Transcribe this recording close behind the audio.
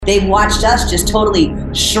They watched us just totally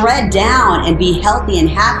shred down and be healthy and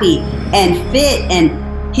happy and fit.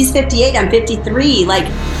 And he's 58, I'm 53.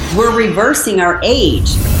 Like, we're reversing our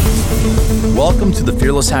age. Welcome to the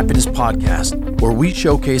Fearless Happiness Podcast, where we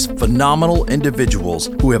showcase phenomenal individuals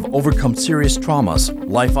who have overcome serious traumas,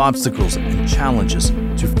 life obstacles, and challenges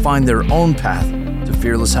to find their own path to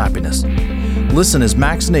fearless happiness. Listen as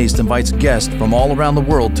Max Naist invites guests from all around the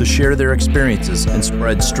world to share their experiences and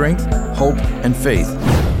spread strength, hope, and faith.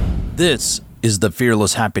 This is the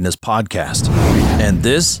Fearless Happiness Podcast, and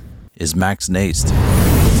this is Max Naist.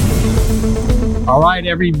 All right,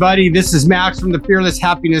 everybody, this is Max from the Fearless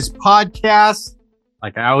Happiness Podcast.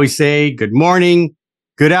 Like I always say, good morning,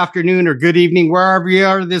 good afternoon, or good evening, wherever you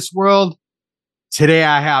are in this world. Today,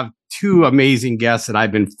 I have two amazing guests that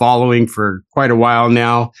I've been following for quite a while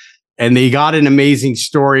now, and they got an amazing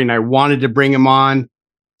story, and I wanted to bring them on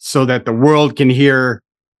so that the world can hear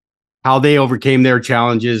how they overcame their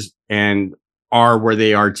challenges and are where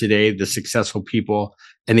they are today, the successful people,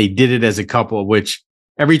 and they did it as a couple, which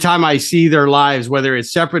every time I see their lives, whether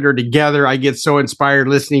it's separate or together, I get so inspired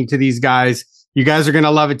listening to these guys. You guys are going to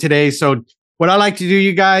love it today. So what I like to do,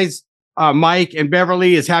 you guys, Mike and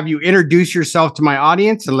Beverly, is have you introduce yourself to my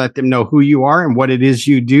audience and let them know who you are and what it is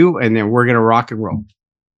you do. And then we're going to rock and roll.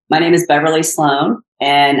 My name is Beverly Sloan,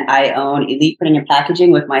 and I own Elite Printing and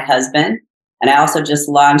Packaging with my husband. And I also just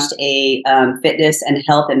launched a fitness and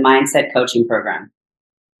health and mindset coaching program.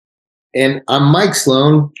 And I'm Mike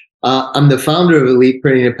Sloan. I'm the founder of Elite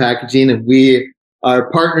Printing and Packaging, and we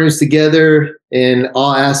are partners together in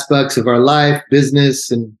all aspects of our life,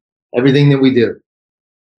 business, and everything that we do.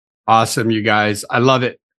 Awesome, you guys. I love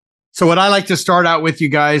it. So what I like to start out with, you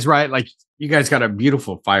guys, right? Like, you guys got a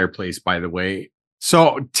beautiful fireplace, by the way.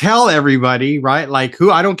 So tell everybody, right? Like,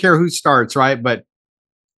 I don't care who starts, right? But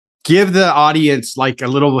give the audience like a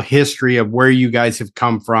little history of where you guys have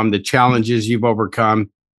come from, the challenges you've overcome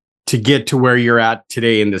to get to where you're at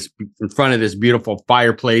today in front of this beautiful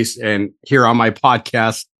fireplace and here on my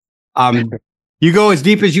podcast. You go as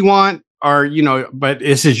deep as you want, or, but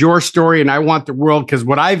this is your story, and I want the world, because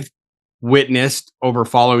what I've witnessed over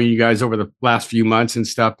following you guys over the last few months and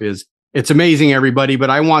stuff is it's amazing, everybody,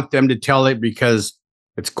 but I want them to tell it because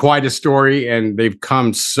it's quite a story and they've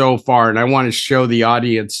come so far, and I want to show the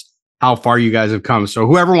audience how far you guys have come. So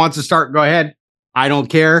whoever wants to start, go ahead. I don't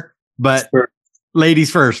care, but ladies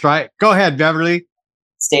first, right? Go ahead, Beverly.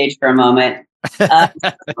 Stage for a moment.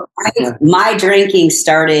 My drinking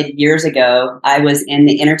started years ago. I was in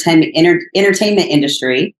the entertainment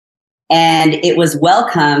industry, and it was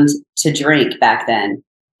welcomed to drink back then.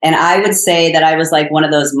 And I would say that I was like one of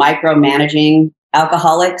those micromanaging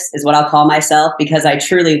alcoholics is what I'll call myself, because I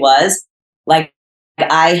truly was. Like,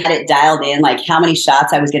 I had it dialed in, like how many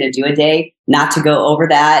shots I was going to do a day, not to go over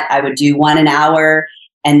that. I would do one an hour.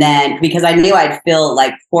 And then, because I knew I'd feel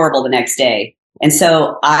like horrible the next day. And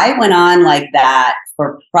so I went on like that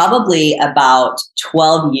for probably about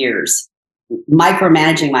 12 years,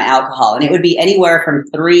 micromanaging my alcohol. And it would be anywhere from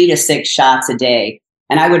 3 to 6 shots a day.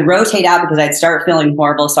 And I would rotate out because I'd start feeling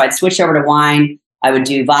horrible. So I'd switch over to wine. I would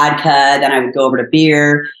do vodka. Then I would go over to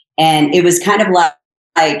beer. And it was kind of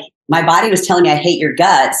like my body was telling me, I hate your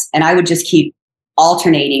guts. And I would just keep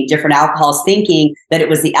alternating different alcohols, thinking that it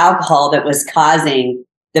was the alcohol that was causing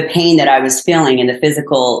the pain that I was feeling and the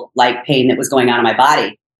physical like pain that was going on in my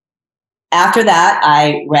body. After that,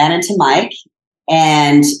 I ran into Mike,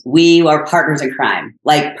 and we are partners in crime,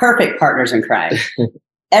 like perfect partners in crime.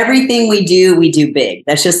 Everything we do big.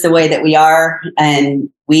 That's just the way that we are. And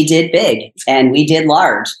we did big and we did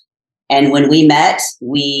large. And when we met,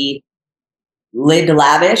 we lived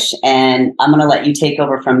lavish, and I'm going to let you take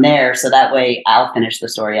over from there. So that way I'll finish the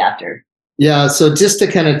story after. Yeah. So just to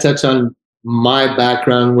kind of touch on my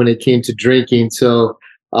background when it came to drinking. So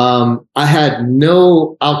I had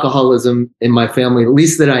no alcoholism in my family, at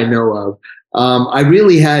least that I know of. I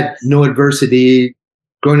really had no adversity.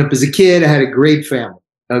 Growing up as a kid, I had a great family.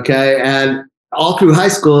 Okay. And all through high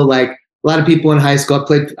school, like a lot of people in high school,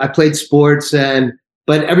 I played sports,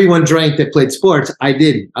 but everyone drank that played sports. I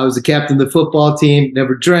didn't. I was the captain of the football team,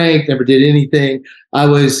 never drank, never did anything. I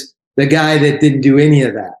was the guy that didn't do any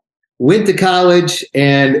of that. Went to college,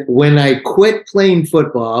 and when I quit playing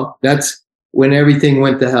football, that's when everything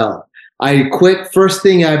went to hell. I quit, first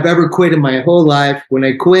thing I've ever quit in my whole life. When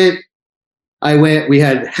I quit, we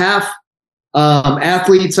had half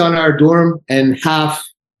athletes on our dorm and half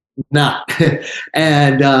not.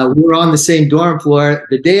 And we were on the same dorm floor.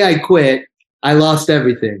 The day I quit, I lost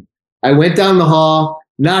everything. I went down the hall,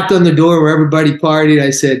 knocked on the door where everybody partied. I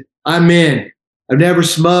said, I'm in. I've never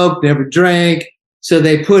smoked, never drank. So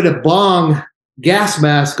they put a bong gas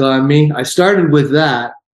mask on me. I started with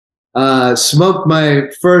that. smoked my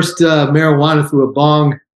first marijuana through a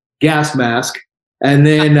bong gas mask, and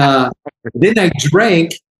then I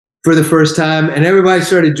drank for the first time, and everybody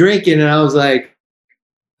started drinking, and I was like,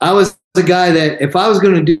 I was the guy that if I was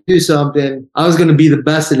going to do something, I was going to be the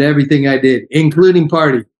best at everything I did, including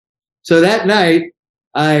party. So that night,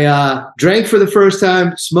 I drank for the first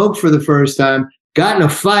time, smoked for the first time, got in a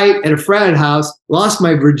fight at a frat house, lost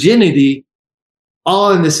my virginity,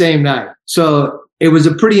 all in the same night. So it was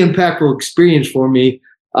a pretty impactful experience for me.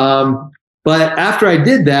 But after I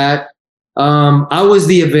did that, I was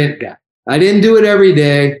the event guy. I didn't do it every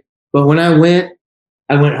day, but when I went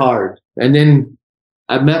hard. And then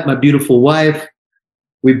I met my beautiful wife.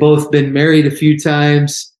 We've both been married a few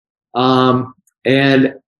times.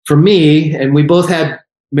 And for me, and we both had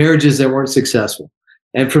marriages that weren't successful.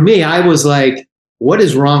 And for me, I was like, what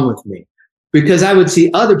is wrong with me? Because I would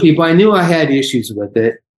see other people, I knew I had issues with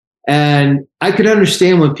it. And I could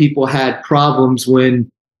understand when people had problems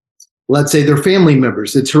when, let's say, they're family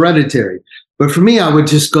members, it's hereditary. But for me, I would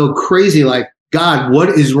just go crazy like, God, what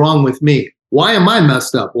is wrong with me? Why am I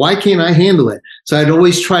messed up? Why can't I handle it? So I'd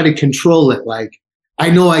always try to control it. Like, I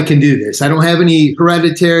know I can do this. I don't have any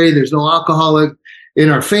hereditary. There's no alcoholic in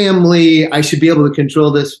our family. I should be able to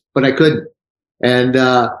control this, but I couldn't. And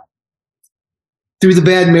through the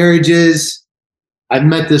bad marriages, I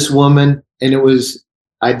met this woman, and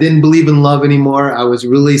I didn't believe in love anymore. I was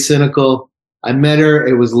really cynical. I met her.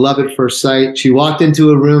 It was love at first sight. She walked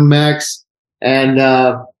into a room, Max, and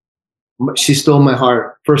she stole my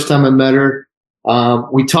heart. First time I met her,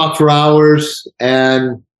 we talked for hours,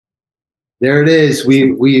 and there it is.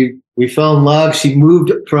 We fell in love. She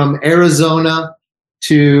moved from Arizona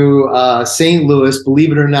to St. Louis,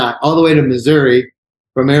 believe it or not, all the way to Missouri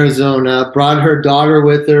from Arizona, brought her daughter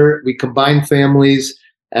with her. We combined families,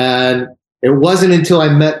 and it wasn't until I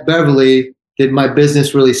met Beverly did my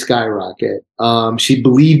business really skyrocket. She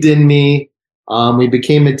believed in me. We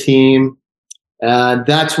became a team. And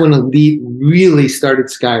that's when Elite really started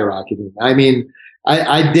skyrocketing. I mean,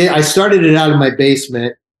 I started it out of my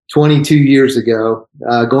basement 22 years ago,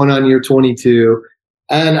 going on year 22.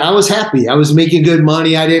 And I was happy. I was making good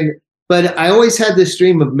money. But I always had this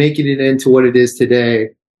dream of making it into what it is today.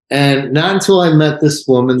 And not until I met this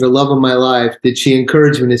woman, the love of my life, did she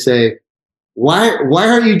encourage me to say, why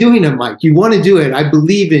are you doing it, Mike? You want to do it. I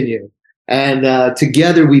believe in you. And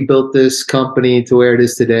together we built this company to where it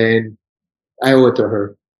is today. And I owe it to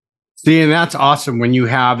her. See, and that's awesome when you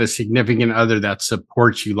have a significant other that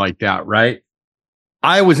supports you like that, right?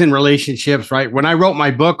 I was in relationships, right? When I wrote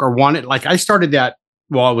my book or wanted, like I started that,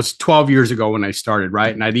 well, it was 12 years ago when I started,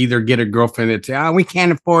 right? And I'd either get a girlfriend that'd say, we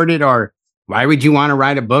can't afford it, or why would you want to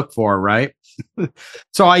write a book for, right?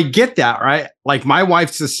 So I get that, right? Like my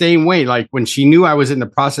wife's the same way. Like when she knew I was in the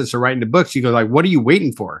process of writing the book, she goes like, what are you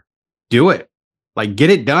waiting for? Do it. Like, get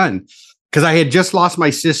it done. Because I had just lost my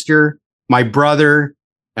sister, my brother,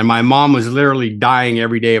 and my mom was literally dying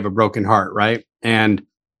every day of a broken heart, right? And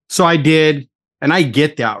so I did, and I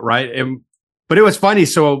get that, right? But it was funny.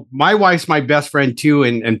 So my wife's my best friend too,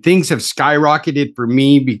 and things have skyrocketed for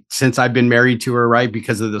me since I've been married to her, right?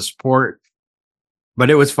 Because of the support. But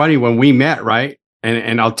it was funny when we met, right?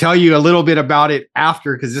 And I'll tell you a little bit about it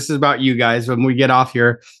after, because this is about you guys when we get off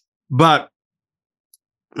here. But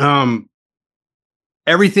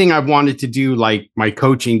everything I've wanted to do, like my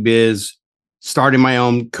coaching biz, starting my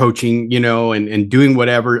own coaching, and doing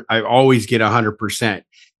whatever, I always get 100%.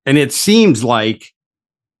 And it seems like,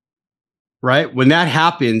 right, when that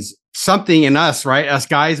happens, something in us, right, us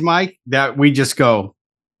guys, Mike, that we just go,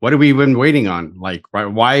 what have we been waiting on? Like,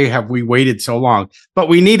 why have we waited so long? But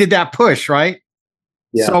we needed that push, right?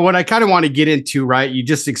 Yeah. So what I kind of want to get into, right, you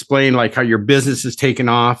just explained like how your business is taken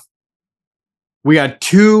off. We got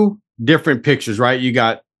two different pictures, right? You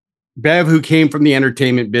got Bev, who came from the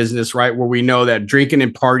entertainment business, right? Where we know that drinking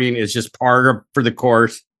and partying is just par for the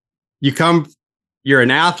course. You're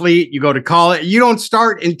an athlete, you go to college, you don't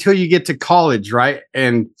start until you get to college, right?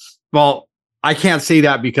 And well, I can't say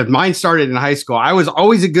that because mine started in high school. I was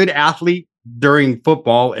always a good athlete during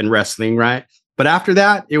football and wrestling, right? But after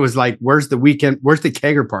that, it was like, where's the weekend? Where's the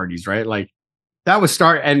kegger parties, right? Like that was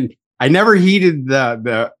start. And I never heeded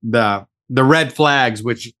the red flags,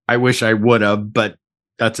 which I wish I would have, but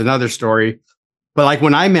that's another story. But like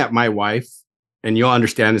when I met my wife, and you'll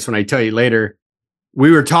understand this when I tell you later,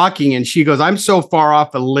 we were talking and she goes, I'm so far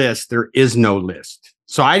off a list. There is no list.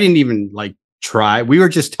 So I didn't even like try. We were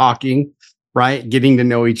just talking, right? Getting to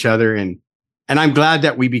know each other. And I'm glad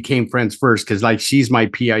that we became friends first. Cause like, she's my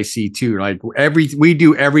PIC too. Like we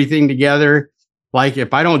do everything together. Like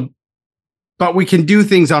if I don't, but we can do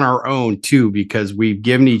things on our own too, because we've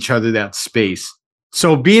given each other that space.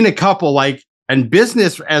 So being a couple, like, and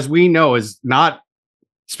business, as we know, is not,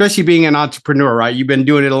 especially being an entrepreneur, right? You've been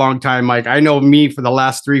doing it a long time. Like, I know me for the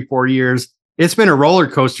last 3-4 years, it's been a roller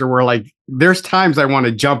coaster where, like, there's times I want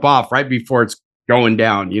to jump off right before it's going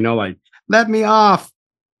down, like, let me off.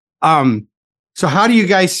 So how do you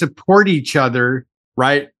guys support each other,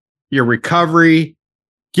 right? Your recovery,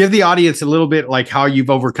 give the audience a little bit like how you've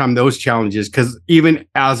overcome those challenges. Because even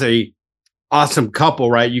as a awesome couple,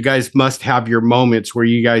 right? You guys must have your moments where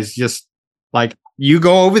you guys just like, you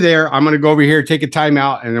go over there, I'm going to go over here, take a time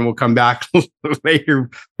out, and then we'll come back later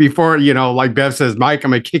before, like Bev says, Mike,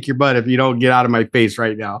 I'm going to kick your butt if you don't get out of my face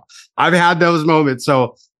right now. I've had those moments.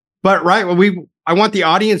 So, but right, I want the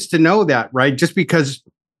audience to know that, right? Just because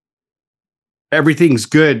everything's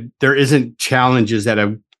good, there isn't challenges that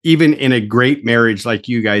have, even in a great marriage like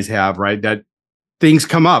you guys have, right? That things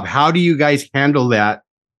come up. How do you guys handle that,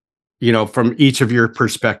 from each of your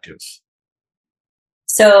perspectives?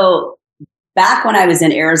 So back when I was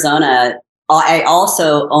in Arizona, I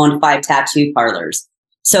also owned 5 tattoo parlors.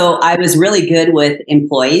 So I was really good with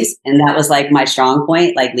employees, and that was like my strong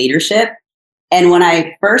point, like leadership. And when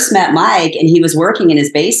I first met Mike and he was working in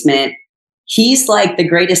his basement, he's like the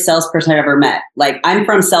greatest salesperson I've ever met. Like, I'm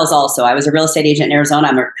from sales also. I was a real estate agent in Arizona.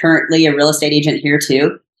 I'm currently a real estate agent here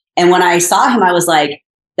too. And when I saw him, I was like,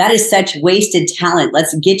 that is such wasted talent.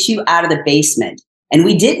 Let's get you out of the basement. And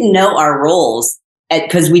we didn't know our roles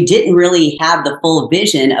because we didn't really have the full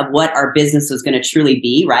vision of what our business was going to truly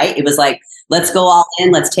be, right? It was like, let's go all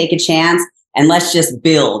in, let's take a chance, and let's just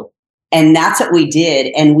build. And that's what we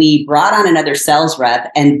did. And we brought on another sales rep,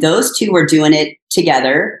 and those two were doing it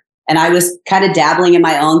together. And I was kind of dabbling in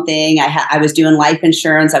my own thing. I was doing life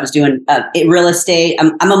insurance. I was doing real estate.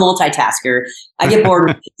 I'm a multitasker. I get bored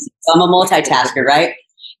with things, so I'm a multitasker, right?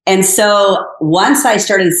 And so once I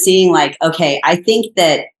started seeing like, okay, I think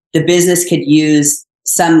that the business could use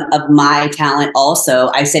some of my talent also,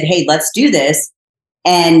 I said, hey, let's do this.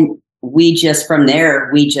 And from there,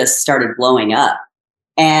 we just started blowing up.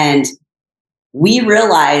 And we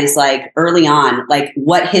realized like early on, like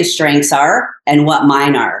what his strengths are and what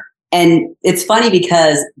mine are. And it's funny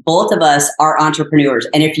because both of us are entrepreneurs.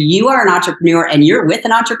 And if you are an entrepreneur and you're with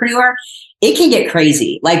an entrepreneur, it can get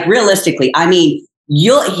crazy. Like realistically, I mean,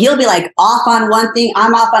 he'll be like off on one thing,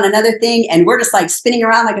 I'm off on another thing, and we're just like spinning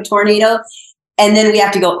around like a tornado. And then we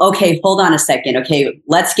have to go, okay, hold on a second. Okay,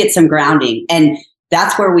 let's get some grounding. And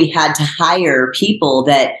that's where we had to hire people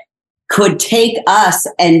that could take us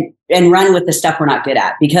and run with the stuff we're not good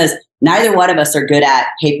at, because neither one of us are good at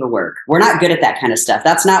paperwork. We're not good at that kind of stuff.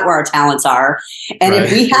 That's not where our talents are. And right.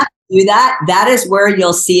 If we have to do that, that is where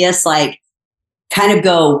you'll see us like kind of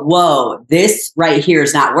go, whoa, this right here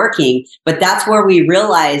is not working. But that's where we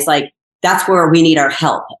realize like, that's where we need our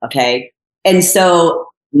help. Okay. And so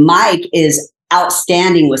Mike is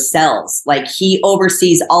outstanding with sales. Like he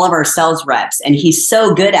oversees all of our sales reps, and he's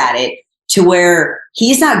so good at it to where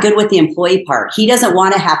he's not good with the employee part. He doesn't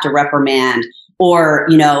want to have to reprimand or,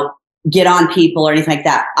 get on people or anything like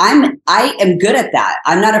that. I am good at that.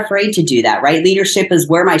 I'm not afraid to do that, right? Leadership is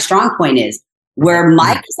where my strong point is, where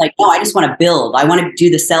Mike is like, no, I just want to build. I want to do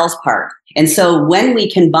the sales part. And so when we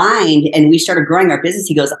combined and we started growing our business,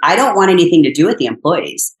 he goes, I don't want anything to do with the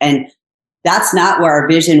employees. And that's not where our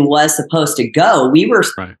vision was supposed to go.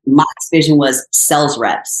 Right. Mike's vision was sales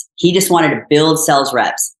reps. He just wanted to build sales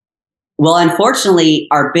reps. Well, unfortunately,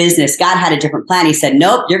 our business, God had a different plan. He said,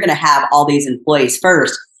 nope, you're going to have all these employees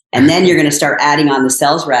first, and then you're going to start adding on the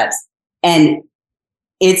sales reps. And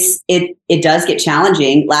it does get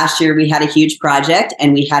challenging. Last year, we had a huge project,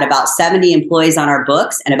 and we had about 70 employees on our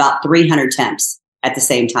books and about 300 temps at the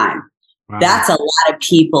same time. Wow. That's a lot of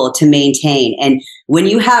people to maintain. And when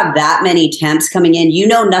you have that many temps coming in, you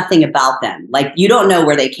know nothing about them. Like you don't know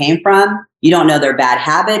where they came from. You don't know their bad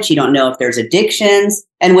habits. You don't know if there's addictions,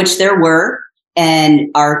 and which there were. And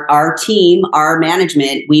our team, our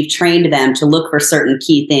management, we've trained them to look for certain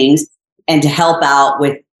key things and to help out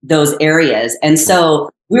with those areas. And so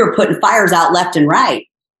we were putting fires out left and right.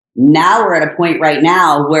 Now we're at a point right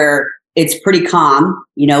now where it's pretty calm.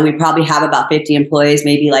 We probably have about 50 employees,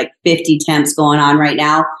 maybe like 50 temps going on right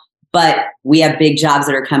now, but we have big jobs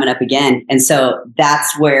that are coming up again. And so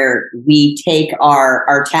that's where we take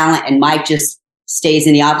our talent, and Mike just stays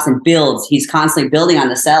in the office and builds. He's constantly building on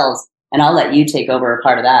the sales. And I'll let you take over a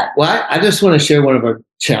part of that. Well, I just want to share one of our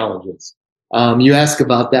challenges. You asked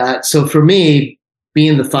about that. So for me,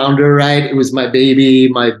 being the founder, right, it was my baby,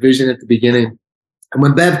 my vision at the beginning. And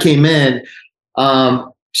when Bev came in,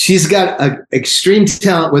 she's got an extreme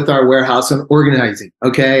talent with our warehouse and organizing.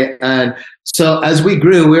 Okay. And so as we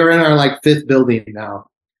grew, we were in our like 5th building now,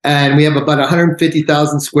 and we have about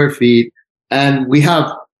 150,000 square feet. and we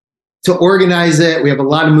have to organize it. We have a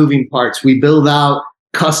lot of moving parts. We build out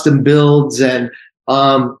custom builds, and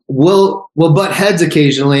we'll butt heads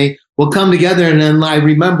occasionally. We'll come together, and then I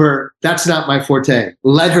remember that's not my forte.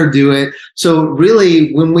 Let her do it. So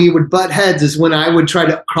really, when we would butt heads is when I would try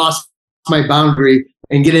to cross my boundary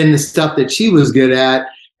and get into stuff that she was good at.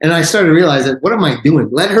 And I started realizing, what am I doing?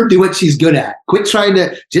 Let her do what she's good at. Quit trying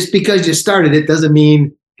to, just because you started it doesn't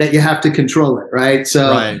mean that you have to control it, right?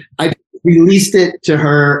 So I released it to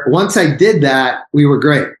her. Once I did that, we were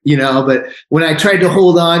great, but when I tried to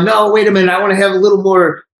hold on, no, wait a minute, I want to have a little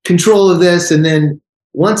more control of this. And then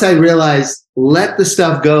once I realized, let the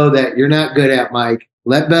stuff go that you're not good at, Mike.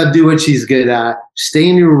 Let Bev do what she's good at. Stay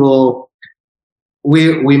in your role.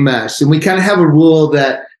 We mesh. And we kind of have a rule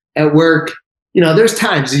that at work, there's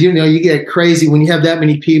times, you get crazy when you have that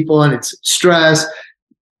many people and it's stress.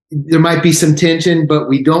 There might be some tension, but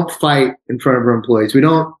we don't fight in front of our employees. We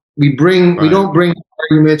don't bring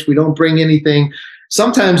arguments. We don't bring anything.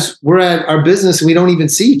 Sometimes we're at our business and we don't even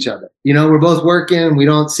see each other. We're both working. We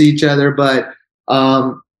don't see each other, but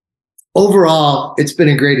overall, it's been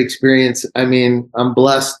a great experience. I mean, I'm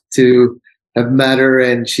blessed to have met her,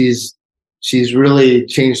 and she's really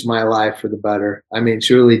changed my life for the better. I mean,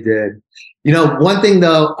 she really did. One thing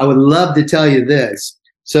though, I would love to tell you this.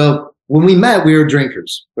 So when we met, we were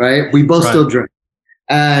drinkers, right? We both still drink,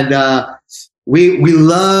 and we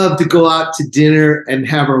love to go out to dinner and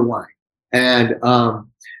have our wine, and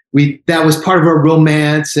that was part of our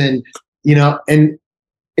romance, and and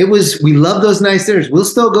we love those nice dinners. We'll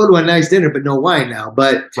still go to a nice dinner, but no wine now.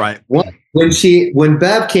 But when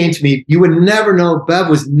Bev came to me, you would never know. Bev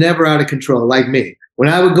was never out of control like me. When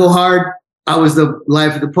I would go hard, I was the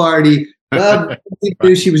life of the party. Bev,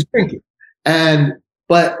 she was drinking,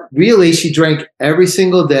 but really, she drank every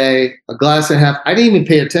single day, a glass and a half. I didn't even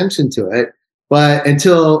pay attention to it, but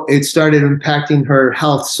until it started impacting her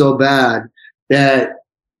health so bad that,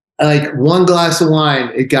 like, one glass of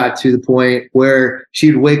wine, it got to the point where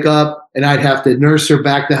she'd wake up and I'd have to nurse her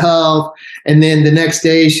back to health. And then the next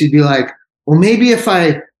day she'd be like, well, maybe if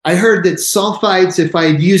I heard that sulfites, if I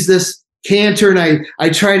use this canter and I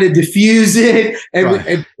try to diffuse it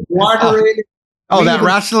and water it. Oh, that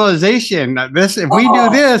rationalization. If we do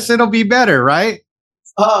this, it'll be better, right?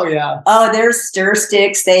 Oh, yeah. Oh, there's stir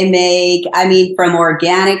sticks they make. I mean, from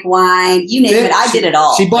organic wine, you name it. I did it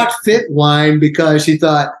all. She bought fit wine because she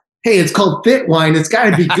thought, hey, it's called fit wine. It's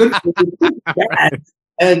got to be good for you.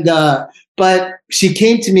 And but she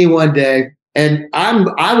came to me one day, and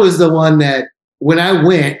I was the one that when I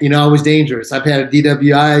went, I was dangerous. I've had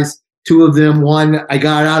DWIs, 2 of them, 1 I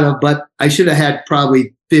got out of, but I should have had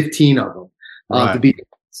probably 15 of them to be.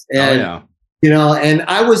 And and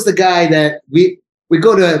I was the guy that we'd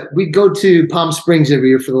go to Palm Springs every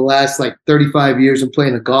year for the last 35 years and play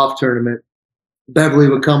in a golf tournament. Beverly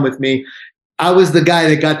would come with me. I was the guy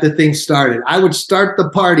that got the thing started. I would start the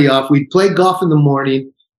party off. We'd play golf in the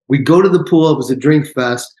morning. We'd go to the pool. It was a drink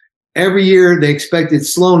fest. Every year they expected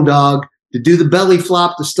Sloan Dog to do the belly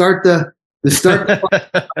flop to start the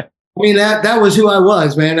I mean, that was who I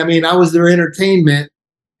was, man. I mean, I was their entertainment,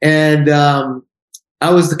 and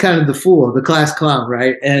I was the kind of the fool, the class clown,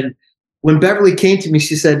 right? And when Beverly came to me,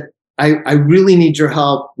 she said, I really need your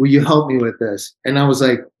help. Will you help me with this? And I was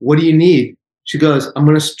like, what do you need? She goes, I'm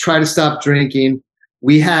going to try to stop drinking.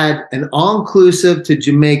 We had an all-inclusive to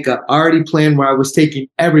Jamaica already planned where I was taking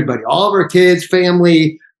everybody, all of our kids,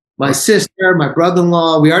 family, my sister, my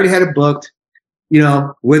brother-in-law. We already had it booked,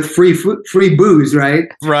 with free booze, right?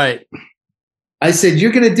 Right. I said,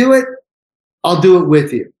 you're going to do it? I'll do it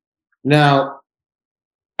with you. Now,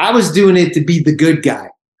 I was doing it to be the good guy.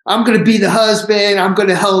 I'm going to be the husband. I'm going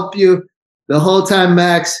to help you. The whole time,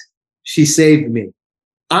 Max, she saved me.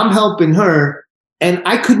 I'm helping her. And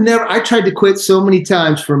I tried to quit so many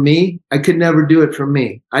times for me. I could never do it for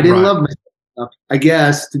me. I didn't love myself, I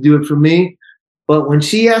guess, to do it for me. But when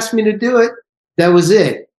she asked me to do it, that was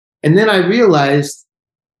it. And then I realized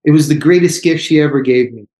it was the greatest gift she ever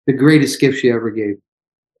gave me. The greatest gift she ever gave me.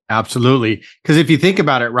 Absolutely. Because if you think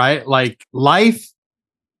about it, right? Like life,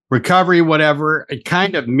 recovery, whatever, it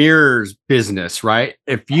kind of mirrors business, right?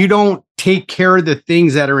 If you don't take care of the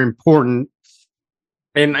things that are important,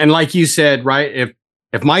 and like you said, right?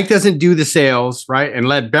 If Mike doesn't do the sales, right, and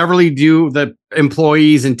let Beverly do the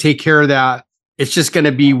employees and take care of that, it's just going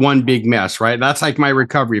to be one big mess, right? That's like my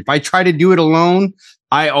recovery. If I try to do it alone,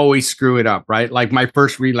 I always screw it up, right? Like my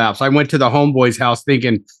first relapse, I went to the homeboy's house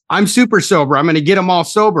thinking, I'm super sober. I'm going to get them all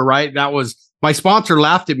sober, right? That was, my sponsor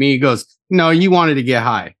laughed at me. He goes, no, you wanted to get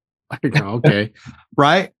high. I go, okay,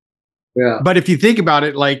 right? Yeah. But if you think about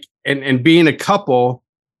it, like, and being a couple,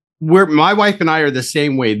 my wife and I are the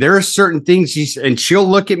same way. There are certain things and she'll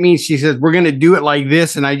look at me and she says, we're going to do it like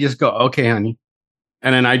this. And I just go, okay, honey.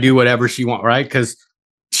 And then I do whatever she wants, right? Because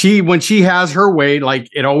when she has her way, like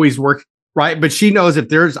it always works, right? But she knows if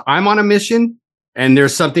I'm on a mission and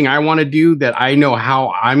there's something I want to do that I know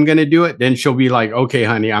how I'm going to do it, then she'll be like, okay,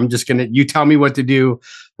 honey, you tell me what to do,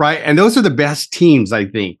 right? And those are the best teams, I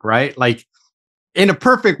think, right? Like in a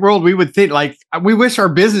perfect world, we would think like, we wish our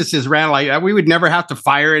businesses ran like that. We would never have to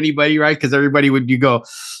fire anybody, right? Because everybody would go.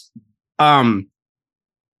 So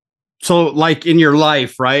like in your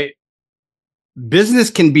life, right? Business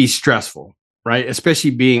can be stressful, right?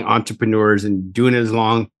 Especially being entrepreneurs and doing it as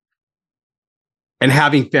long and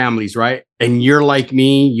having families, right? And you're like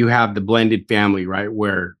me, you have the blended family, right?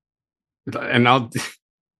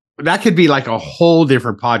 That could be like a whole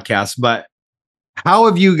different podcast, but how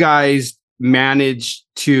have you guys managed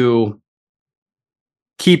to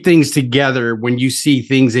keep things together when you see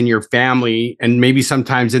things in your family and maybe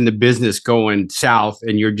sometimes in the business going south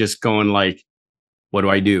and you're just going like, what do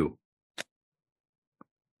I do?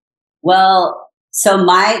 Well, so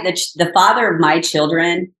the father of my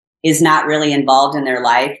children is not really involved in their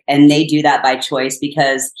life, and they do that by choice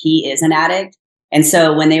because he is an addict. And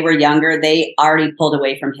so when they were younger, they already pulled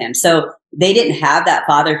away from him. So they didn't have that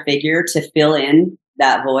father figure to fill in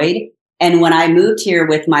that void. And when I moved here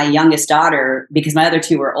with my youngest daughter, because my other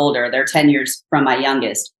two were older, they're 10 years from my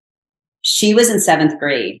youngest, she was in 7th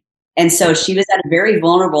grade. And so she was at a very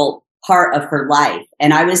vulnerable part of her life.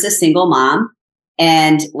 And I was a single mom.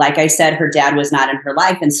 And like I said, her dad was not in her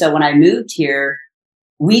life. And so when I moved here,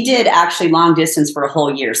 we did actually long distance for a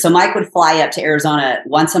whole year. So Mike would fly up to Arizona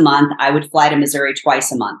once a month. I would fly to Missouri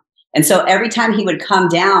twice a month. And so every time he would come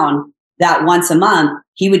down that once a month,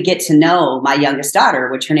 he would get to know my youngest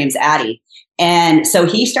daughter, which her name's Addie. And so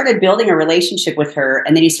he started building a relationship with her.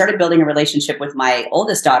 And then he started building a relationship with my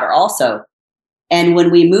oldest daughter also. And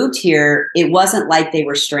when we moved here, it wasn't like they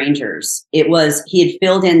were strangers. It was, he had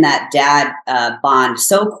filled in that dad bond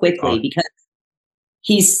so quickly because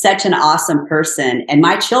he's such an awesome person. And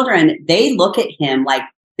my children, they look at him like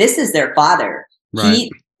this is their father. Right.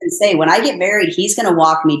 He can say, when I get married, he's going to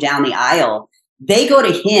walk me down the aisle. They go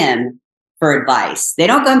to him for advice. They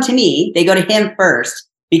don't come to me. They go to him first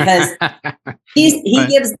because he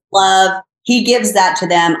gives love. He gives that to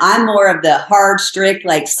them. I'm more of the hard, strict,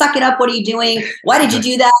 like, suck it up. What are you doing? Why did you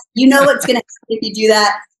do that? You know what's going to happen if you do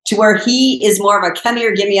that, to where he is more of a come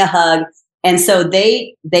here, give me a hug. And so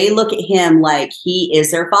they look at him like he is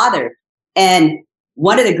their father. And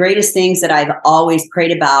one of the greatest things that I've always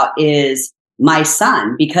prayed about is my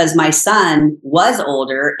son, because my son was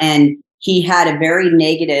older and he had a very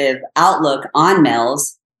negative outlook on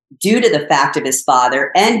males due to the fact of his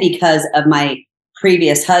father. And because of my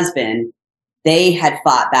previous husband, they had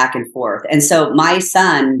fought back and forth. And so my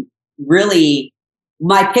son really,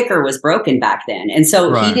 my picker was broken back then. And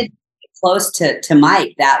so he didn't get close to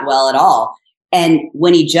Mike that well at all. And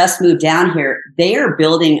when he just moved down here, they are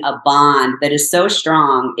building a bond that is so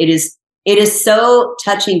strong. It is so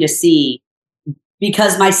touching to see,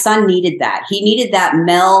 because my son needed that. He needed that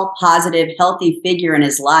male, positive, healthy figure in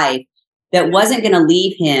his life that wasn't going to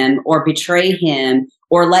leave him or betray him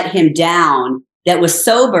or let him down, that was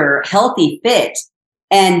sober, healthy, fit,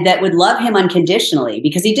 and that would love him unconditionally,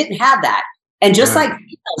 because he didn't have that. And just like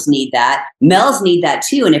females need that, males need that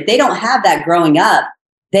too. And if they don't have that growing up,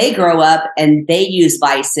 they grow up and they use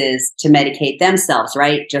vices to medicate themselves,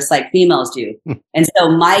 right? Just like females do. And so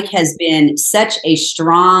Mike has been such a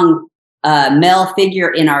strong male figure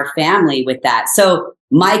in our family with that. So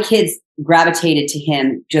my kids gravitated to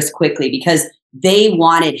him just quickly because they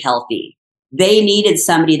wanted healthy. They needed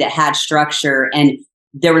somebody that had structure and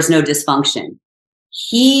there was no dysfunction.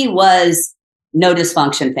 He was no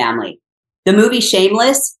dysfunction family. The movie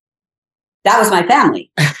Shameless, that was my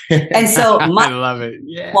family. And so I love it.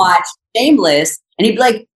 Yeah. Watch Shameless and he'd be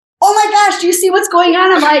like, oh my gosh, do you see what's going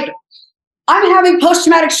on? I'm like, I'm having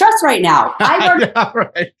post-traumatic stress right now.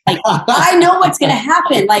 I know what's going to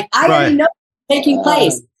happen. Like, I already know what's taking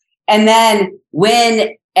place. And then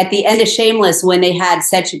when at the end of Shameless, when they had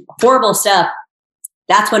such horrible stuff,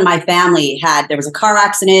 that's when my family there was a car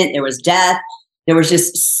accident, there was death, there was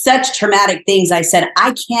just such traumatic things. I said,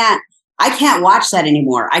 I can't watch that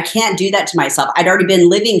anymore. I can't do that to myself. I'd already been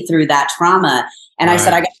living through that trauma. And I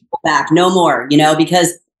said, I got to go back, no more,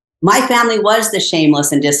 because my family was the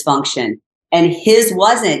shameless and dysfunction and his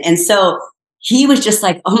wasn't. And so he was just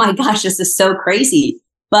like, oh my gosh, this is so crazy.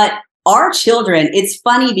 But our children, it's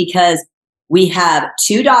funny because we have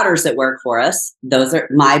 2 daughters that work for us. Those are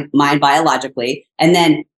mine biologically. And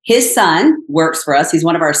then his son works for us. He's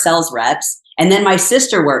one of our sales reps. And then my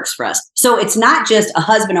sister works for us. So it's not just a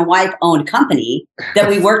husband and wife owned company that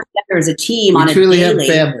we work together as a team on a daily. Have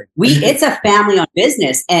family. It's a family owned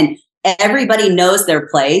business, and everybody knows their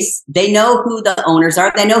place. They know who the owners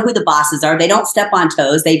are. They know who the bosses are. They don't step on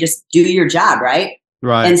toes. They just do your job. Right.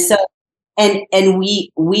 Right. And so, and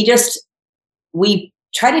we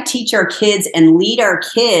try to teach our kids and lead our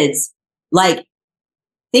kids, like,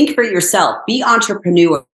 think for yourself, be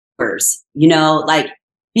entrepreneurs, like,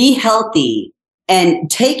 be healthy and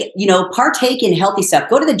partake in healthy stuff.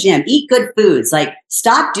 Go to the gym, eat good foods, like,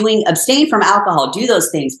 abstain from alcohol, do those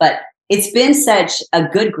things. But it's been such a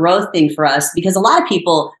good growth thing for us because a lot of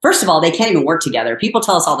people, first of all, they can't even work together. People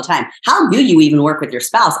tell us all the time, how do you even work with your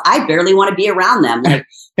spouse? I barely want to be around them. Like,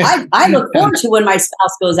 I look forward to when my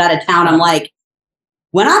spouse goes out of town. I'm like,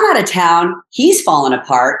 when I'm out of town, he's falling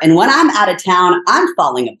apart. And when I'm out of town, I'm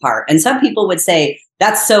falling apart. And some people would say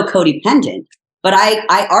that's so codependent. But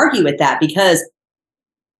I argue with that because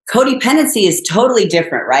codependency is totally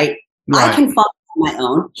different, right? I can function on my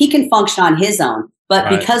own. He can function on his own. But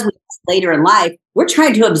because we're later in life, we're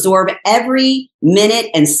trying to absorb every minute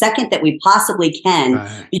and second that we possibly can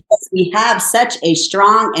because we have such a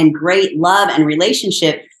strong and great love and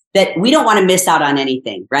relationship that we don't want to miss out on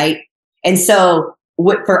anything, right? And so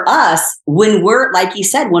for us, when we're, like you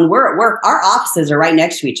said, when we're at work, our offices are right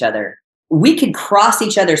next to each other. We could cross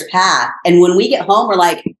each other's path. And when we get home, we're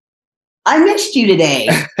like, I missed you today.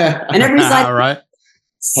 And everybody's like,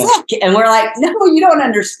 sick. And we're like, no, you don't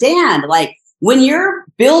understand. Like, when you're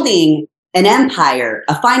building an empire,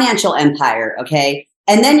 a financial empire, okay,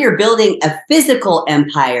 and then you're building a physical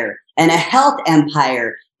empire and a health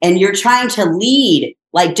empire, and you're trying to lead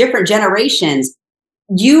like different generations,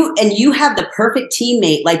 you have the perfect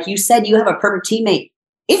teammate. Like you said, you have a perfect teammate.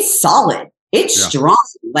 It's solid. It's strong.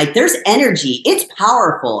 Like, there's energy. It's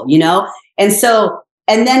powerful, And so,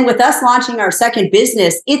 and then with us launching our second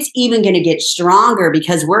business, it's even going to get stronger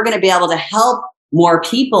because we're going to be able to help more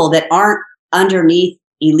people that aren't underneath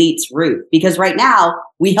Elite's roof. Because right now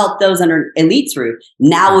we help those under Elite's roof.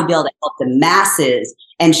 Now we'll be able to help the masses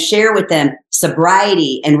and share with them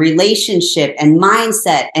sobriety and relationship and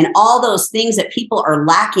mindset and all those things that people are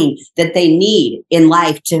lacking that they need in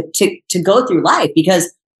life to go through life.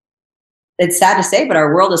 Because it's sad to say, but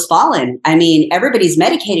our world has fallen. I mean, everybody's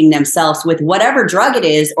medicating themselves with whatever drug it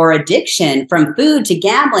is or addiction, from food to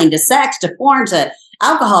gambling to sex to porn to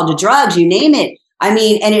alcohol to drugs, you name it. I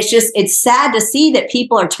mean, and it's sad to see that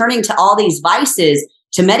people are turning to all these vices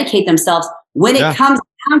to medicate themselves when it comes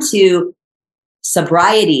down to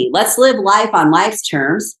sobriety. Let's live life on life's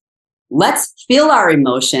terms. Let's feel our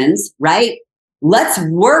emotions, right? Let's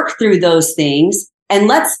work through those things.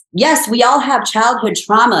 And yes, we all have childhood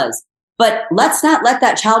traumas, but let's not let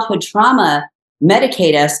that childhood trauma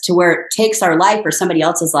medicate us to where it takes our life or somebody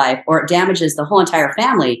else's life, or it damages the whole entire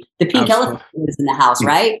family. The pink elephant is in the house,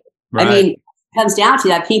 right? I mean, it comes down to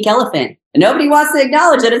that pink elephant. And nobody wants to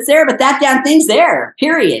acknowledge that it's there, but that damn thing's there,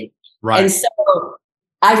 period. Right. And so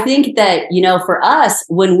I think that, for us,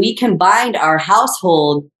 when we combined our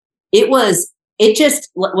household, it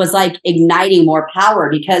just was like igniting more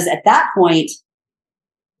power, because at that point,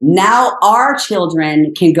 now our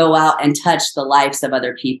children can go out and touch the lives of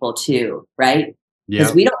other people too, right?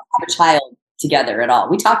 Because we don't have a child together at all.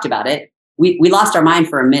 We talked about it. We lost our mind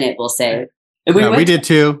for a minute, we'll say. We did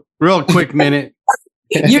too. Real quick minute.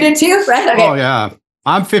 You did too, right? Okay. Oh, yeah.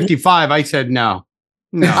 I'm 55. I said no.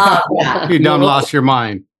 You done lost your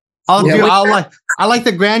mind. I like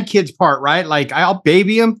the grandkids part, right? Like, I'll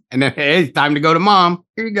baby them, and then, hey, it's time to go to mom.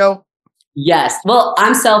 Here you go. Yes. Well,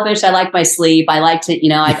 I'm selfish. I like my sleep. I like to,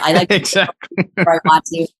 I like to exactly where I want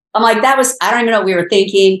to. I'm like, I don't even know what we were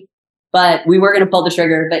thinking, but we were going to pull the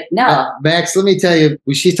trigger. But no. Max, let me tell you,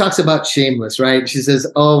 she talks about shameless, right? She says,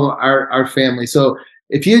 oh, our family. So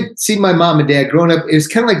if you see my mom and dad growing up, it was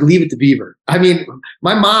kind of like Leave It to Beaver. I mean,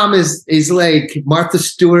 my mom is like Martha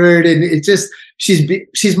Stewart, and it just,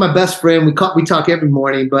 she's my best friend. We talk every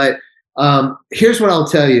morning, but here's what I'll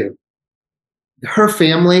tell you. Her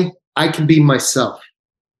family, I can be myself.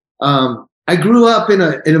 I grew up in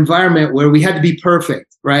an environment where we had to be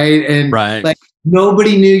perfect, right? And like,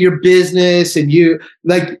 nobody knew your business, and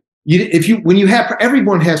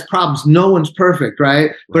everyone has problems. No one's perfect,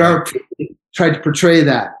 right? But our tried to portray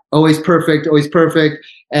that always perfect,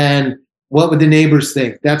 and what would the neighbors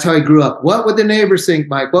think? That's how I grew up. What would the neighbors think,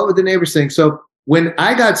 Mike? What would the neighbors think? So when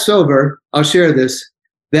I got sober, I'll share this,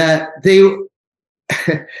 that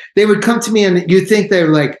they would come to me and you'd think they were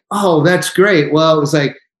like, oh, that's great. Well, it was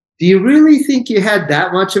like, do you really think you had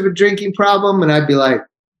that much of a drinking problem? And I'd be like,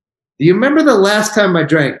 do you remember the last time I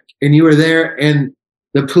drank and you were there? And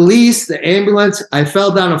the police, the ambulance. I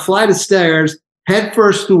fell down a flight of stairs, head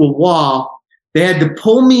first through a wall. They had to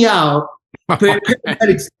pull me out.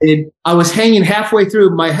 Paramedics did. I was hanging halfway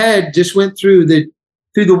through. My head just went through the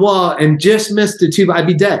wall and just missed the tube. I'd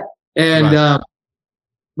be dead. And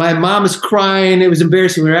my mom was crying. It was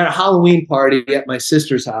embarrassing. We were at a Halloween party at my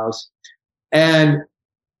sister's house. And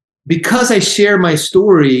because I share my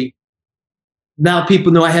story, now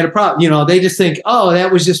people know I had a problem. You know, they just think, oh,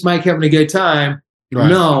 that was just Mike having a good time. Right.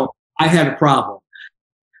 No, I had a problem.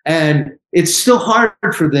 And it's still hard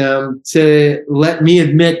for them to let me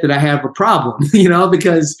admit that I have a problem, you know,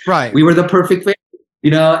 because we were the perfect family,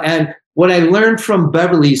 you know. And what I learned from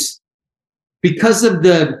Beverly's, because of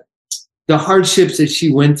the hardships that she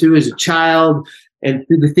went through as a child and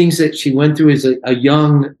through the things that she went through as a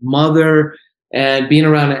young mother and being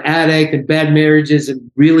around an addict and bad marriages and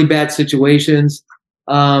really bad situations,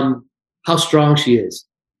 how strong she is.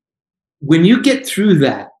 When you get through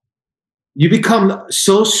that, you become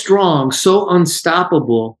so strong, so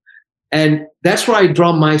unstoppable. And that's where I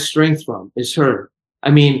draw my strength from, is her.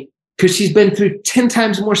 I mean, because she's been through 10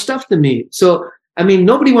 times more stuff than me. So, I mean,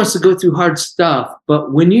 nobody wants to go through hard stuff.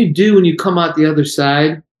 But when you do, when you come out the other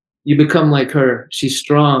side, you become like her. She's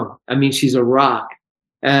strong. I mean, she's a rock.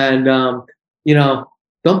 And, you know,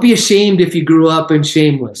 don't be ashamed if you grew up in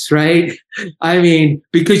shameless, right? I mean,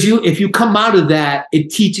 because if you come out of that,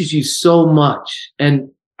 it teaches you so much. And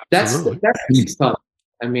that's tough.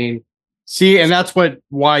 I mean, see, and that's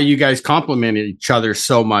why you guys complimented each other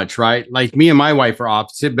so much, right? Like me and my wife are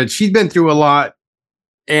opposite, but she's been through a lot.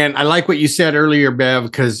 And I like what you said earlier, Bev,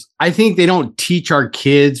 because I think they don't teach our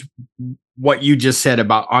kids what you just said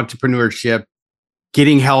about entrepreneurship,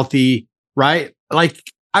 getting healthy, right? Like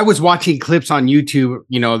I was watching clips on YouTube,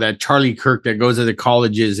 you know, that Charlie Kirk that goes to the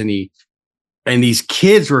colleges and these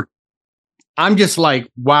kids I'm just like,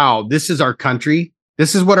 wow, this is our country.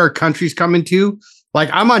 This is what our country's coming to. Like,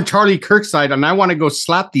 I'm on Charlie Kirk's side and I want to go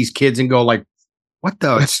slap these kids and go like, what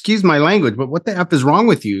the, excuse my language, but what the F is wrong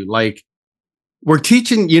with you? Like, we're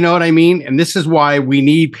teaching, you know what I mean? And this is why we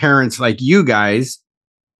need parents like you guys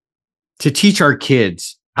to teach our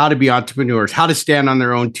kids how to be entrepreneurs, how to stand on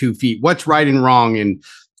their own 2 feet, what's right and wrong. And,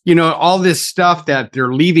 you know, all this stuff that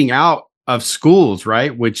they're leaving out of schools,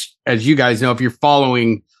 right? Which, as you guys know, if you're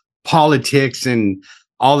following politics and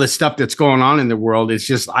all the stuff that's going on in the world, it's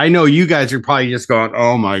just, I know you guys are probably just going,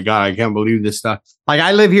 oh my God, I can't believe this stuff. Like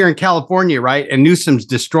I live here in California, right? And Newsom's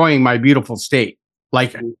destroying my beautiful state.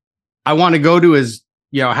 Like I want to go to his,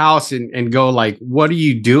 you know, house and go like, what are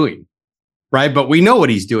you doing? Right. But we know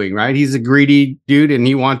what he's doing, right? He's a greedy dude and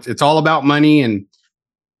it's all about money.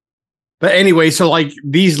 But anyway, so like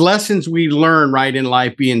these lessons we learn right in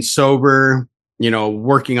life, being sober, you know,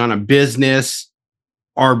 working on a business,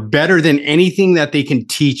 are better than anything that they can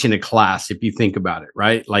teach in a class, if you think about it,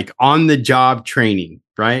 right? Like on the job training,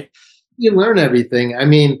 right? You learn everything. I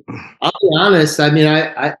mean, I'll be honest. I mean,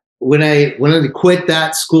 when I quit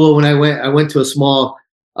that school, when I went to a small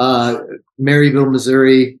Maryville,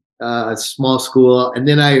 Missouri, a small school, and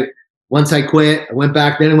then once I quit, I went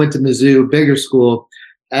back. Then I went to Mizzou, bigger school,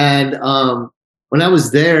 and when I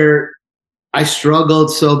was there, I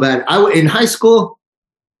struggled so bad. In high school,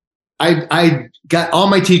 I got all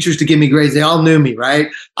my teachers to give me grades. They all knew me, right?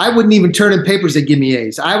 I wouldn't even turn in papers that give me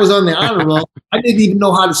A's. I was on the honor roll. I didn't even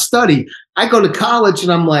know how to study. I go to college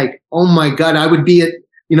and I'm like, oh my God, I would be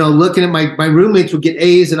looking at my roommates would get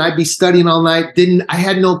A's and I'd be studying all night. I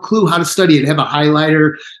had no clue how to study. I'd have a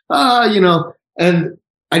highlighter, and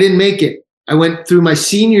I didn't make it. I went through my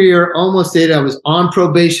senior year, almost did. I was on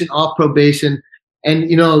probation, off probation. And,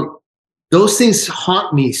 those things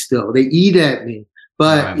haunt me still. They eat at me.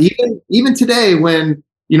 But even today, when,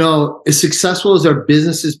 as successful as our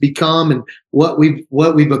businesses become and what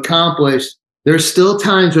we've accomplished, there's still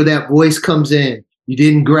times where that voice comes in. You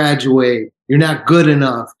didn't graduate. You're not good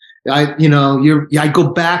enough. I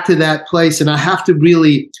go back to that place, and I have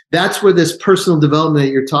to that's where this personal development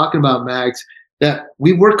that you're talking about, Max, that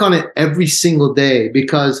we work on it every single day,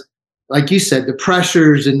 because like you said, the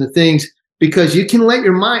pressures and the things, because you can let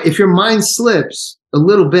if your mind slips a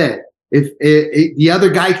little bit, if the other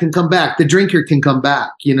guy can come back, the drinker can come back,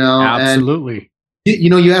 Absolutely. And,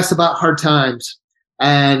 you asked about hard times,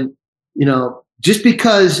 and, just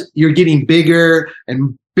because you're getting bigger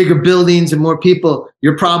and bigger buildings and more people,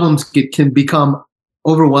 your problems can become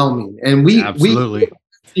overwhelming. And we a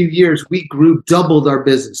few years, we doubled our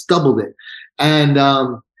business, doubled it, and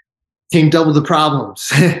came double the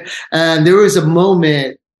problems. And there was a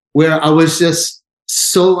moment where I was just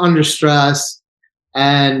so under stress,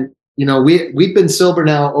 and we've been sober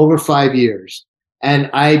now over 5 years. And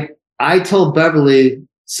I told Beverly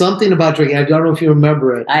something about drinking. I don't know if you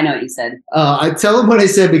remember it. I know what you said. I tell them what I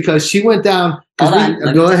said because she went down. Hold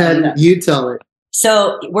on. Go ahead. You tell it.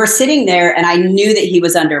 So we're sitting there and I knew that he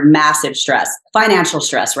was under massive stress, financial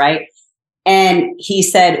stress, right? And he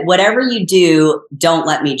said, whatever you do, don't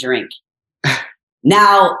let me drink.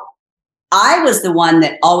 Now, I was the one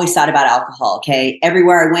that always thought about alcohol, okay?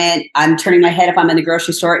 Everywhere I went, I'm turning my head. If I'm in the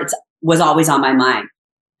grocery store, it was always on my mind.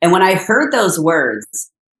 And when I heard those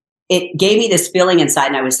words, it gave me this feeling inside.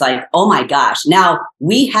 And I was like, oh my gosh. Now,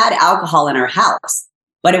 we had alcohol in our house,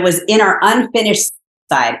 but it was in our unfinished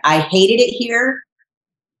side. I hated it here.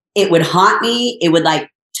 It would haunt me. It would like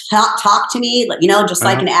talk to me, you know, just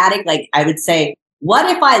like an addict. Like I would say, what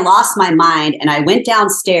if I lost my mind and I went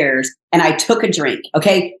downstairs and I took a drink?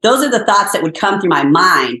 Okay. Those are the thoughts that would come through my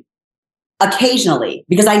mind occasionally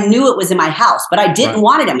because I knew it was in my house, but I didn't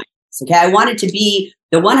want it in my house. Okay. I wanted to be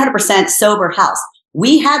the 100% sober house.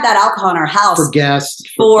 We had that alcohol in our house for guests,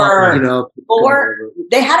 we had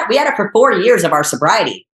it for 4 years of our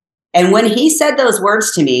sobriety. And when he said those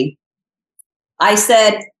words to me, I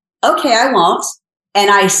said, okay, I won't. And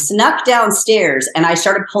I snuck downstairs and I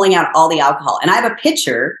started pulling out all the alcohol. And I have a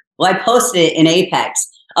picture, I posted it in Apex,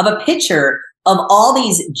 of a picture of all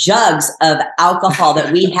these jugs of alcohol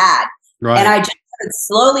that we had. Right. And I just started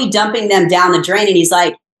slowly dumping them down the drain. And he's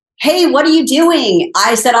like, hey, what are you doing?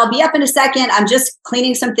 I said, I'll be up in a second. I'm just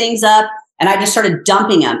cleaning some things up. And I just started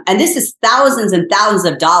dumping them. And this is thousands and thousands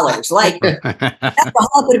of dollars. Like,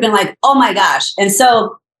 alcoholic would have been like, oh my gosh. And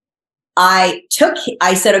so I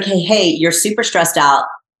said, okay, hey, you're super stressed out.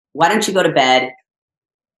 Why don't you go to bed?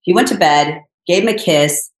 He went to bed, gave him a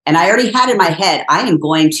kiss. And I already had in my head, I am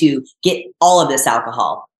going to get all of this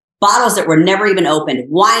alcohol. Bottles that were never even opened,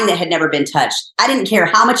 wine that had never been touched. I didn't care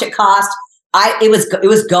how much it cost. It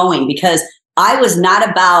was going because I was not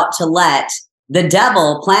about to let the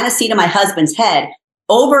devil plant a seed in my husband's head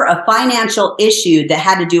over a financial issue that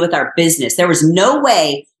had to do with our business. There was no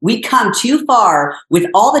way we'd come too far with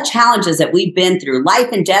all the challenges that we've been through,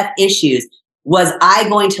 life and death issues. Was I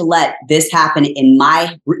going to let this happen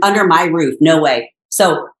under my roof? No way.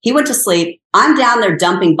 So he went to sleep. I'm down there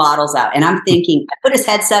dumping bottles out and I'm thinking, I put his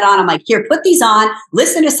headset on. I'm like, here, put these on,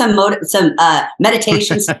 listen to some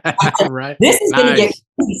meditations. Right. This is going to get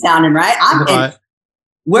crazy sounding, right?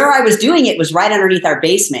 Where I was doing it was right underneath our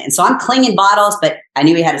basement. And so I'm clinging bottles, but I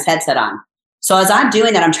knew he had his headset on. So as I'm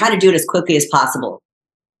doing that, I'm trying to do it as quickly as possible.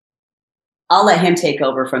 I'll let him take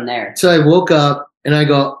over from there. So I woke up and I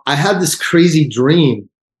go, I had this crazy dream.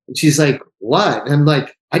 And she's like, what? And I'm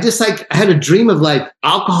like, I had a dream of like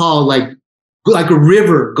alcohol, like a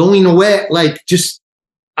river going away, like just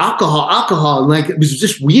alcohol. And like, it was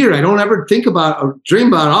just weird. I don't ever think about or dream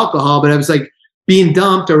about alcohol, but I was like being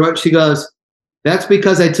dumped or what. She goes, that's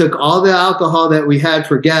because I took all the alcohol that we had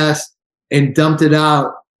for gas and dumped it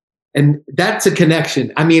out. And that's a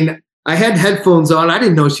connection. I mean, I had headphones on. I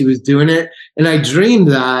didn't know she was doing it. And I dreamed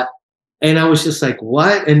that. And I was just like,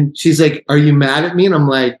 what? And she's like, are you mad at me? And I'm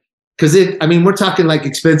like, we're talking like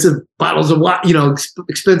expensive bottles of wine,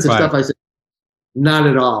 expensive stuff. I said, not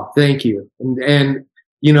at all. Thank you. And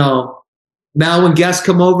now when guests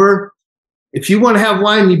come over, if you want to have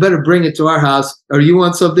wine, you better bring it to our house, or you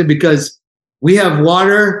want something, because we have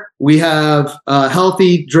water, we have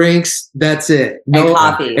healthy drinks. That's it. No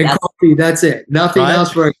coffee. And coffee. That's it. Nothing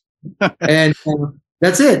else for. And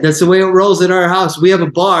that's it. That's the way it rolls at our house. We have a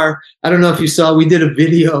bar. I don't know if you saw. We did a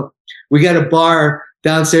video. We got a bar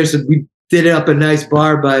downstairs. So we did up a nice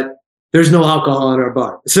bar, but there's no alcohol in our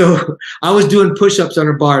bar. So I was doing push-ups on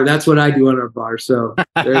our bar. That's what I do on our bar. So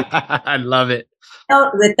I love it.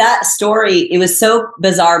 With that story, it was so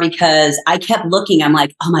bizarre because I kept looking. I'm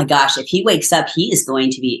like, oh my gosh, if he wakes up, he is going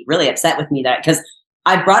to be really upset with me, because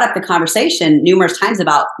I brought up the conversation numerous times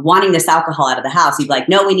about wanting this alcohol out of the house. He'd be like,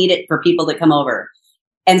 no, we need it for people that come over.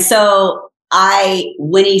 And so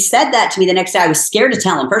when he said that to me the next day, I was scared to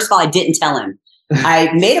tell him. First of all, I didn't tell him.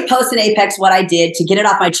 I made a post in Apex what I did to get it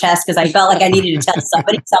off my chest because I felt like I needed to tell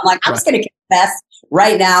somebody. So I'm like, I'm just going to confess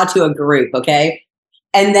right now to a group. Okay.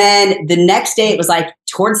 And then the next day, it was like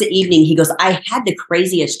towards the evening, he goes, I had the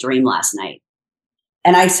craziest dream last night.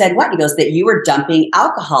 And I said, what? He goes, that you were dumping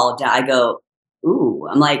alcohol down. I go, ooh.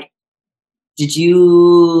 I'm like, did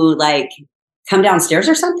you like come downstairs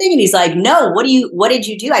or something? And he's like, no, what did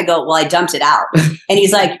you do? I go, well, I dumped it out. And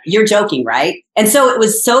he's like, you're joking, right? And so it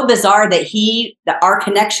was so bizarre that our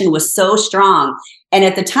connection was so strong. And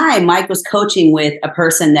at the time, Mike was coaching with a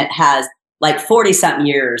person that has like 40 something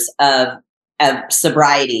years of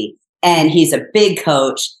sobriety. And he's a big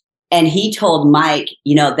coach. And he told Mike,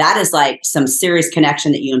 that is like some serious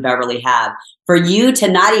connection that you and Beverly have. For you to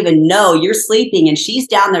not even know you're sleeping and she's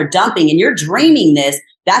down there dumping and you're dreaming this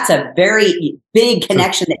that's a very big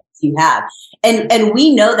connection that you have. And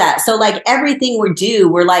we know that. So like everything we do,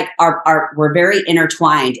 we're like, we're very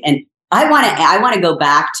intertwined. And I want to go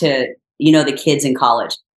back to, the kids in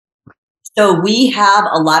college. So we have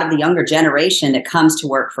a lot of the younger generation that comes to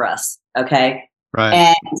work for us. Okay. Right.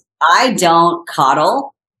 And I don't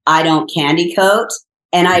coddle. I don't candy coat.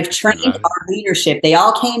 And I've trained our leadership. They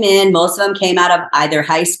all came in. Most of them came out of either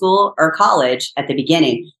high school or college at the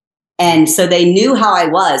beginning. And so they knew how I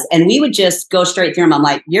was. And we would just go straight through them. I'm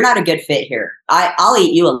like, you're not a good fit here. I'll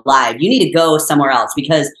eat you alive. You need to go somewhere else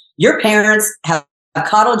because your parents have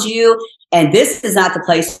coddled you and this is not the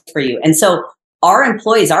place for you. And so our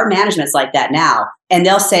employees, our management's like that now. And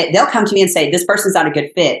they'll come to me and say, this person's not a good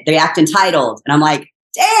fit. They act entitled. And I'm like,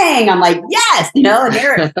 dang, I'm like, yes, and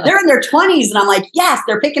they're in their 20s. And I'm like, yes,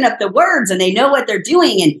 they're picking up the words and they know what they're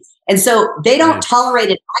doing. And so they don't tolerate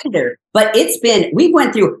it either. But we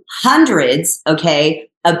went through hundreds,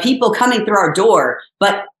 of people coming through our door.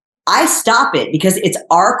 But I stop it because it's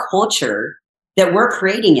our culture that we're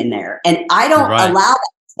creating in there. And I don't allow that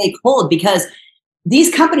to take hold because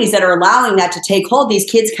these companies that are allowing that to take hold, these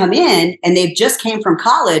kids come in and they've just came from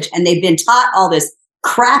college and they've been taught all this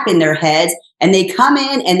crap in their heads. And they come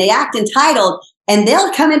in and they act entitled and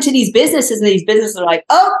they'll come into these businesses and these businesses are like,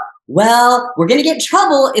 oh, well, we're going to get in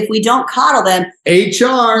trouble if we don't coddle them.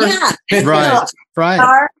 HR. Yeah. Right.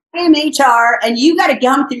 Right. I am HR and you got to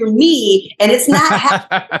come through me and it's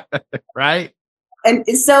not right. And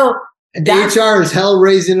so HR is hell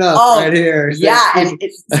raising up right here. And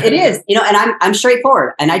it is, and I'm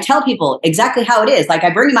straightforward and I tell people exactly how it is. Like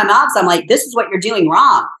I bring in my mobs, I'm like, this is what you're doing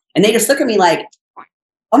wrong. And they just look at me like,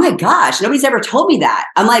 oh my gosh, nobody's ever told me that.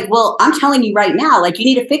 I'm like, well, I'm telling you right now, like you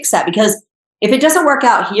need to fix that because if it doesn't work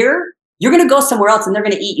out here, you're going to go somewhere else and they're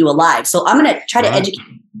going to eat you alive. So I'm going to try to educate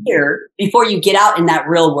you here before you get out in that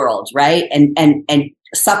real world, right? And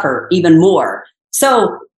suffer even more.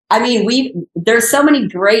 So, I mean, there's so many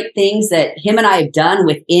great things that him and I have done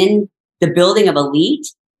within the building of Elite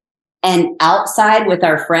and outside with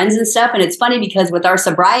our friends and stuff. And it's funny because with our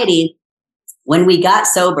sobriety, when we got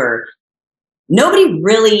sober, nobody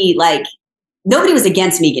was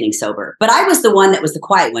against me getting sober, but I was the one that was the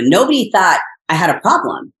quiet one. Nobody thought I had a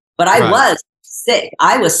problem, but I was sick.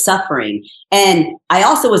 I was suffering. And I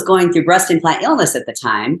also was going through breast implant illness at the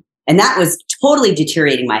time. And that was totally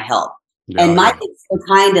deteriorating my health. And Mike is so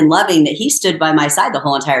kind and loving that he stood by my side the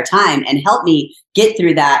whole entire time and helped me get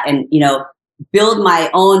through that and, build my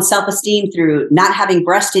own self-esteem through not having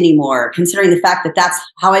breast anymore, considering the fact that that's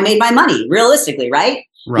how I made my money realistically, right?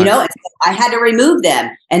 And so I had to remove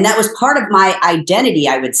them. And that was part of my identity,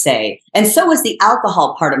 I would say. And so was the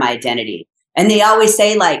alcohol part of my identity. And they always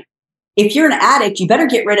say, like, if you're an addict, you better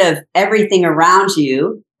get rid of everything around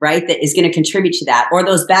you, right? That is going to contribute to that, or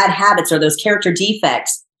those bad habits or those character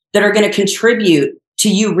defects that are going to contribute to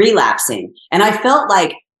you relapsing. And I felt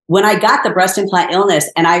like when I got the breast implant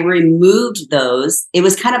illness and I removed those, it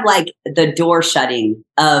was kind of like the door shutting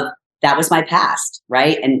of that was my past,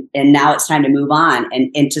 right? And now it's time to move on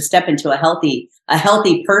and to step into a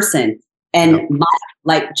healthy person. And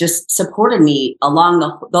Mike just supported me along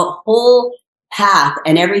the whole path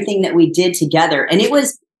and everything that we did together. And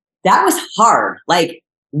that was hard. Like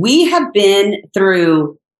we have been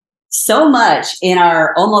through so much in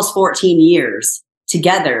our almost 14 years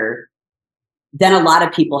together than a lot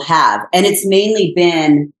of people have. And it's mainly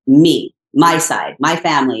been me, my side, my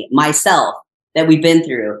family, myself that we've been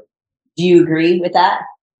through. Do you agree with that?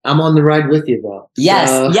 I'm on the ride with you though. Yes.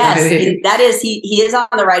 That is, he is on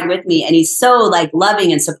the ride with me and he's so like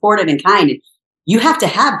loving and supportive and kind. You have to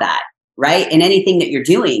have that, right? In anything that you're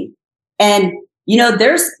doing. And,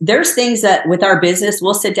 there's things that with our business,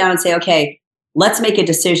 we'll sit down and say, okay, let's make a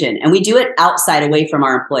decision. And we do it outside away from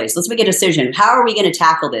our employees. Let's make a decision. How are we going to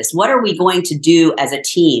tackle this? What are we going to do as a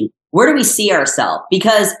team? Where do we see ourselves?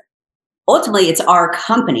 Because ultimately it's our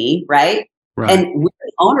company, right? And we're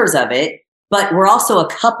the owners of it, but we're also a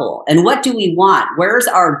couple. And what do we want? Where's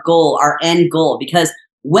our goal, our end goal? Because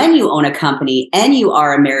when you own a company and you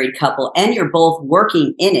are a married couple and you're both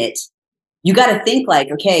working in it, you got to think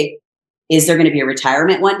like, okay, is there going to be a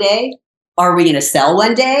retirement one day? Are we going to sell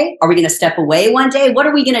one day? Are we going to step away one day? What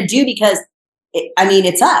are we going to do? Because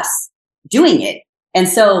it's us doing it. And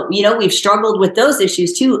so, we've struggled with those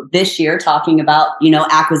issues too this year, talking about,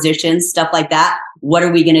 acquisitions, stuff like that. What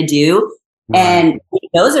are we going to do? And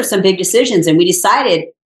those are some big decisions. And we decided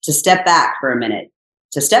to step back for a minute,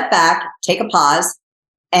 take a pause,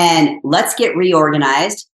 and let's get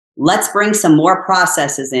reorganized. Let's bring some more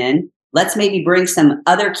processes in. Let's maybe bring some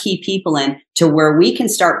other key people in to where we can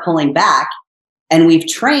start pulling back. And we've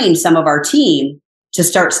trained some of our team to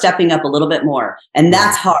start stepping up a little bit more. And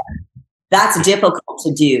that's hard. That's difficult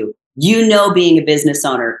to do. You know, being a business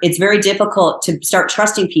owner, it's very difficult to start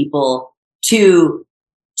trusting people to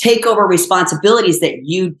take over responsibilities that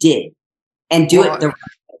you did and do it the right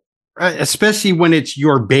way. Especially when it's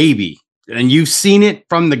your baby and you've seen it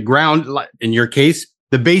from the ground, in your case,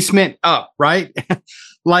 the basement up, right?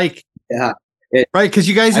 Like, yeah. Right, because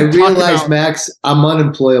you guys I realize, Max, I'm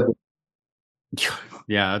unemployable.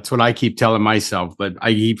 Yeah, that's what I keep telling myself. But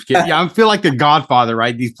I feel like the Godfather,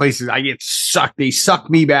 right? These places I get sucked. They suck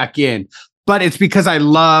me back in. But it's because I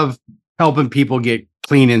love helping people get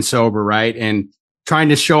clean and sober, right? And trying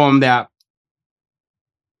to show them that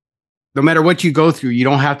no matter what you go through, you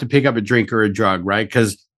don't have to pick up a drink or a drug, right?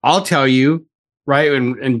 Because I'll tell you, right,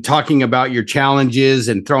 and talking about your challenges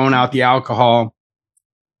and throwing out the alcohol.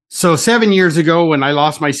 So 7 years ago, when I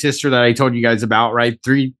lost my sister that I told you guys about, right?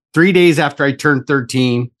 Three days after I turned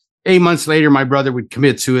 13, 8 months later, my brother would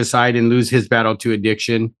commit suicide and lose his battle to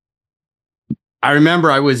addiction. I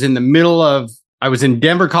remember I was in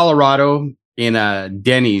Denver, Colorado in a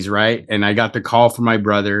Denny's, right? And I got the call from my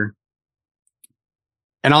brother.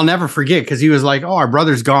 And I'll never forget because he was like, "Oh, our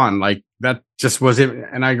brother's gone." Like that just was it.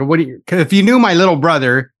 And I go, "What do you?" Because if you knew my little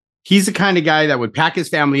brother, he's the kind of guy that would pack his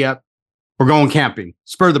family up. We're going camping,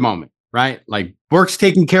 spur of the moment, right? Like work's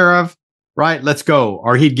taken care of, right? Let's go.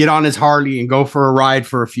 Or he'd get on his Harley and go for a ride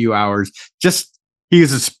for a few hours. He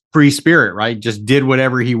was a free spirit, right? Just did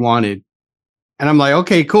whatever he wanted. And I'm like,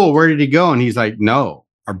 okay, cool. Where did he go? And he's like, "No,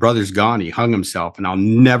 our brother's gone. He hung himself." And I'll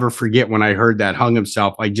never forget when I heard that hung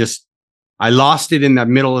himself. I lost it in the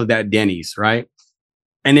middle of that Denny's, right?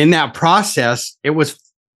 And in that process, it was,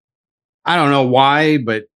 I don't know why,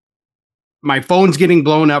 but my phone's getting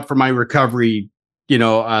blown up for my recovery,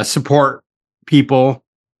 support people.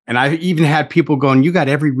 And I even had people going, "You got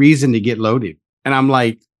every reason to get loaded." And I'm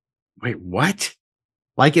like, wait, what?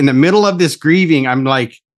 Like in the middle of this grieving, I'm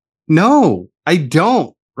like, no, I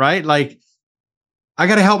don't, right? Like, I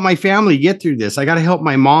got to help my family get through this. I got to help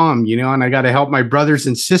my mom, and I got to help my brothers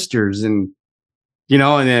and sisters. And,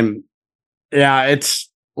 and then, yeah, it's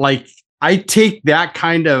like, I take that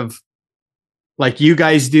kind of, like you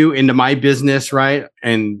guys do, into my business, right?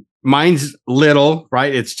 And mine's little,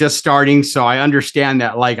 right? It's just starting. So I understand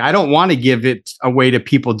that, like, I don't want to give it away to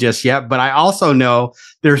people just yet, but I also know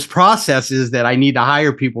there's processes that I need to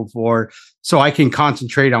hire people for so I can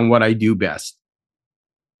concentrate on what I do best.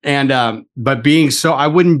 And, but I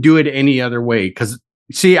wouldn't do it any other way. Because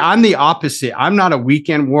see, I'm the opposite. I'm not a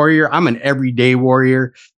weekend warrior. I'm an everyday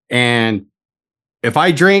warrior. And if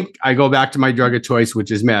I drink, I go back to my drug of choice, which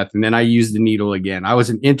is meth. And then I use the needle again. I was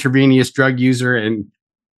an intravenous drug user. And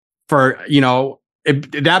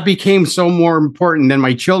that became so more important than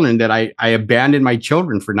my children that I abandoned my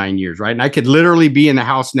children for 9 years, right? And I could literally be in the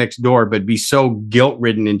house next door, but be so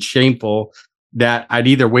guilt-ridden and shameful that I'd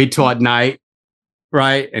either wait till at night,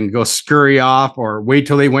 right, and go scurry off, or wait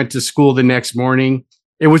till they went to school the next morning.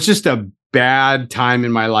 It was just a bad time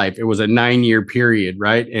in my life. It was a 9-year period,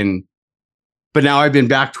 right? But now I've been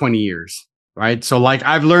back 20 years, right? So like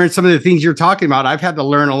I've learned some of the things you're talking about. I've had to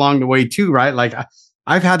learn along the way too, right? Like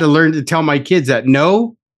I've had to learn to tell my kids that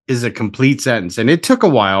no is a complete sentence. And it took a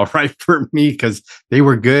while, right, for me, because they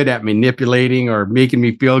were good at manipulating or making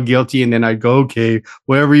me feel guilty. And then I'd go, "Okay,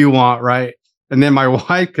 whatever you want," right? And then my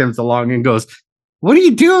wife comes along and goes, "What are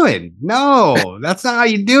you doing? No, that's not how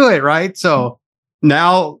you do it," right? So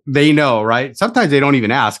now they know, right? Sometimes they don't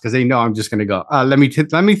even ask because they know I'm just going to go, let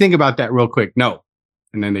me think about that real quick. No.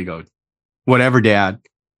 And then they go, "Whatever, Dad."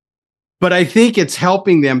 But I think it's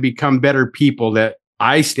helping them become better people that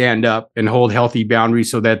I stand up and hold healthy boundaries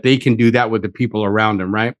so that they can do that with the people around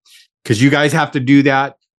them, right? Because you guys have to do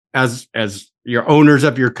that as your owners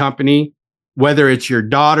of your company, whether it's your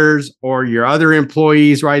daughters or your other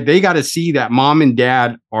employees, right? They got to see that mom and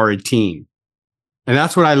dad are a team. And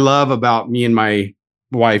that's what I love about me and my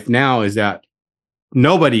wife now, is that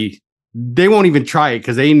they won't even try it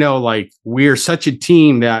because they know, like, we're such a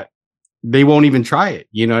team that they won't even try it.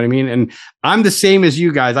 You know what I mean? And I'm the same as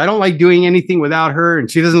you guys. I don't like doing anything without her,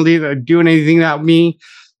 and she doesn't doing anything without me.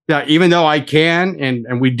 That even though I can,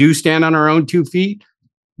 and we do stand on our own 2 feet,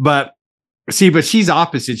 but she's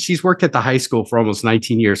opposite. She's worked at the high school for almost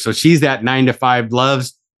 19 years. So she's that 9 to 5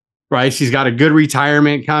 loves, right? She's got a good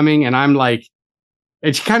retirement coming. And I'm like,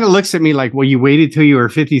 and she kind of looks at me like, "Well, you waited till you were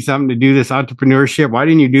 50 something to do this entrepreneurship. Why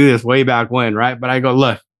didn't you do this way back when?" Right. But I go,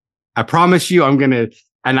 "Look, I promise you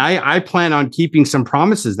and I plan on keeping some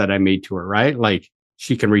promises that I made to her, right? Like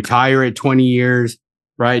she can retire at 20 years,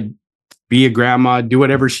 right? Be a grandma, do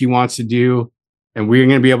whatever she wants to do. And we're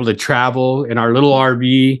going to be able to travel in our little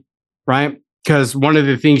RV, right? Because one of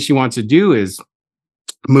the things she wants to do is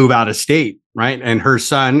move out of state, right? And her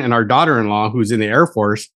son and our daughter-in-law, who's in the Air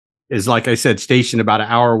Force, is, like I said, stationed about an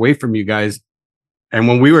hour away from you guys. And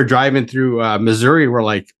when we were driving through Missouri, we're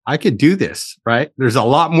like, I could do this, right? There's a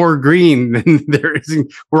lot more green than there is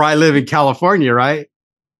where I live in California, right?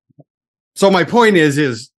 So my point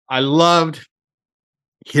is I loved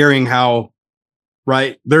hearing how,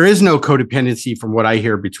 right, there is no codependency from what I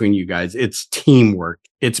hear between you guys. It's teamwork.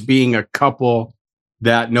 It's being a couple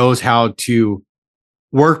that knows how to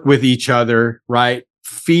work with each other, right?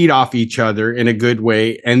 Feed off each other in a good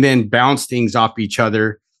way, and then bounce things off each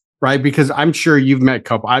other, right? Because I'm sure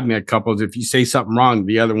I've met couples. If you say something wrong,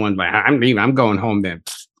 the other one's like, I'm leaving, I'm going home then.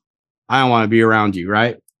 I don't want to be around you,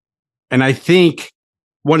 right? And I think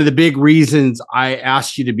one of the big reasons I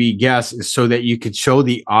asked you to be guests is so that you could show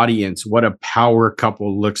the audience what a power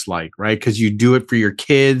couple looks like, right? Because you do it for your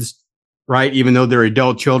kids, right? Even though they're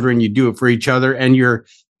adult children, you do it for each other, and you're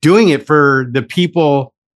doing it for the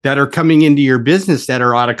people that are coming into your business that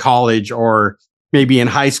are out of college or maybe in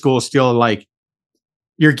high school still. Like,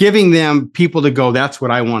 you're giving them people to go, that's what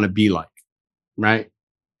I want to be like, right?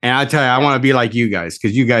 And I tell you, I want to be like you guys,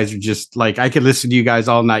 because you guys are just like, I could listen to you guys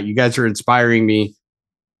all night. You guys are inspiring me.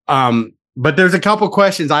 But there's a couple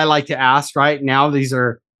questions I like to ask right now.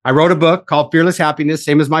 I wrote a book called Fearless Happiness,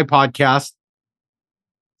 same as my podcast.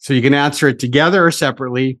 So you can answer it together or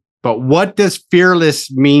separately. But what does fearless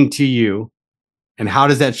mean to you? And how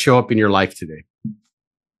does that show up in your life today?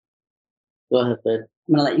 Go ahead, Ben.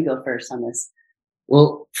 I'm going to let you go first on this.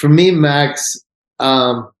 Well, for me, Max,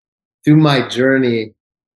 through my journey,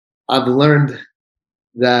 I've learned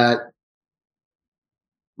that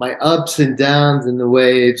my ups and downs and the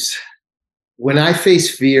waves, when I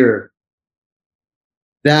face fear,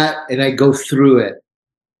 and I go through it,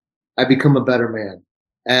 I become a better man.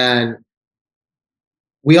 And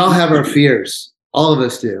we all have our fears. All of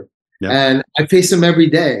us do. Yeah. And I face them every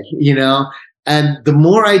day, and the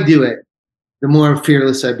more I do it, the more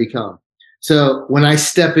fearless I become. So when I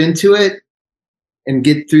step into it and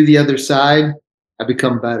get through the other side, I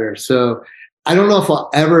become better. So I don't know if I'll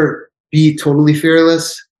ever be totally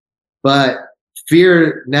fearless, but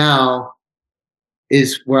fear now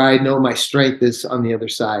is where I know my strength is on the other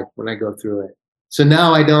side when I go through it. So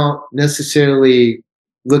now I don't necessarily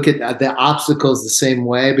look at the obstacles the same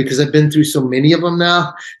way, because I've been through so many of them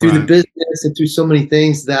now, through the business and through so many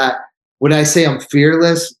things, that would I say I'm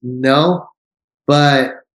fearless? No,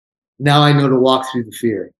 but now I know to walk through the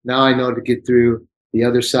fear. Now I know to get through the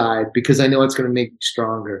other side, because I know it's going to make me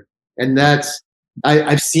stronger. And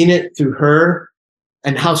I've seen it through her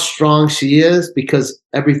and how strong she is, because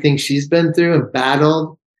everything she's been through and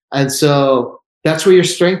battled. And so that's where your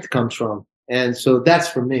strength comes from. And so that's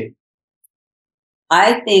for me.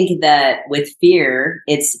 I think that with fear,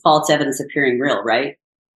 it's false evidence appearing real, right?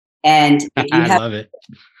 And if you love it.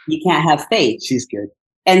 You can't have faith. She's good.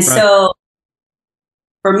 And so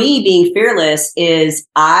for me, being fearless is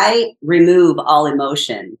I remove all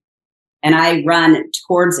emotion and I run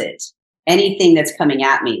towards it, anything that's coming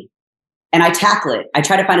at me, and I tackle it. I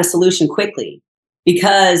try to find a solution quickly,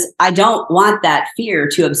 because I don't want that fear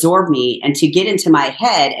to absorb me and to get into my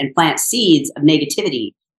head and plant seeds of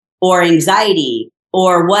negativity or anxiety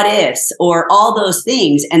or what ifs or all those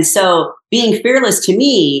things. And so being fearless to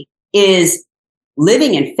me is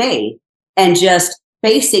living in faith and just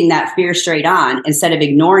facing that fear straight on instead of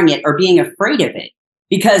ignoring it or being afraid of it.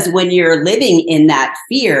 Because when you're living in that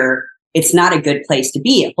fear, it's not a good place to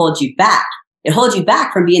be. It holds you back. It holds you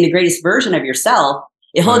back from being the greatest version of yourself.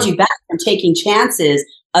 It holds you back from taking chances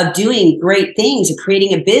of doing great things and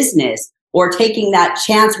creating a business, or taking that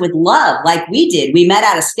chance with love like we did. We met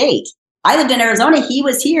out of state. I lived in Arizona. He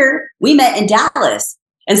was here. We met in Dallas.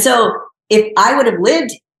 And so if I would have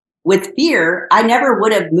lived with fear, I never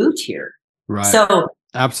would have moved here. Right. So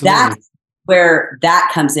absolutely, that's where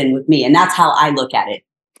that comes in with me. And that's how I look at it.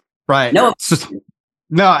 Right. No,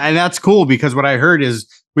 and that's cool, because what I heard is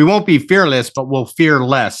we won't be fearless, but we'll fear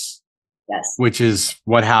less. Yes. Which is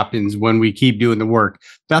what happens when we keep doing the work.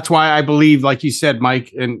 That's why I believe, like you said,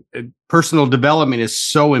 Mike, and personal development is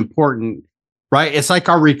so important, right? It's like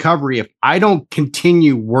our recovery. If I don't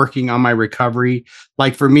continue working on my recovery,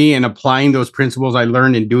 like for me, and applying those principles I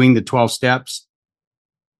learned in doing the 12 steps,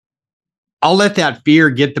 I'll let that fear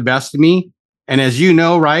get the best of me. And as you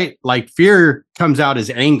know, right, like fear comes out as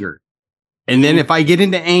anger. And then if I get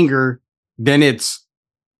into anger, then it's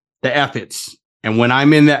the F-its. And when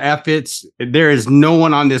I'm in the F-its, there is no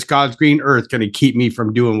one on this God's green earth going to keep me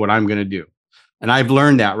from doing what I'm going to do. And I've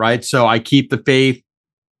learned that, right? So I keep the faith.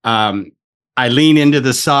 I lean into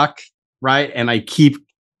the suck, right? And I keep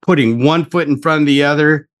putting one foot in front of the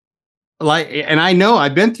other. like, and I know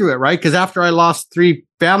I've been through it, right? Because after I lost 3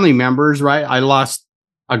 family members, right? I lost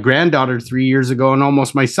a granddaughter 3 years ago and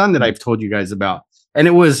almost my son that I've told you guys about. And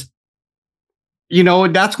it was, you know,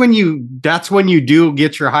 that's when you do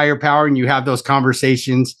get your higher power and you have those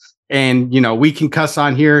conversations. And, you know, we can cuss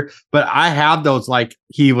on here, but I have those, like,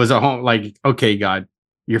 he was at home, like, okay, God,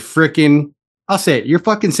 you're freaking, I'll say it, your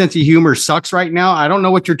fucking sense of humor sucks right now. I don't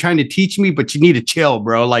know what you're trying to teach me, but you need to chill,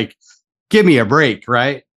 bro. Like, give me a break,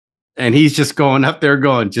 right? And he's just going up there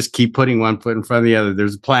going, just keep putting one foot in front of the other.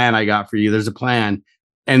 There's a plan I got for you. There's a plan.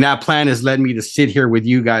 And that plan has led me to sit here with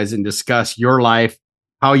you guys and discuss your life,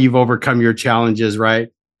 how you've overcome your challenges, right?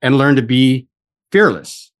 And learn to be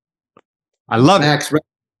fearless. I love Max, it.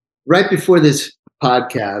 Right before this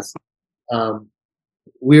podcast,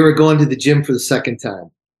 we were going to the gym for the second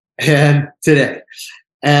time and today.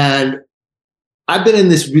 And I've been in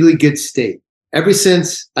this really good state ever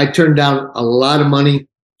since I turned down a lot of money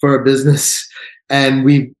for a business and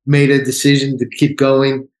we made a decision to keep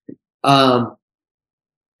going. I've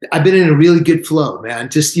been in a really good flow,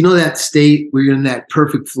 man. Just, you know, that state where you're in that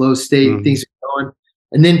perfect flow state, things are going.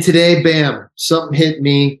 And then today, bam, something hit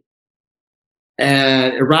me.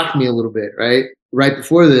 And it rocked me a little bit, right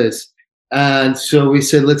before this. And so we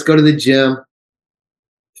said, let's go to the gym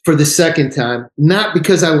for the second time, not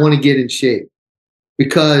because I want to get in shape,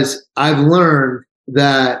 because I've learned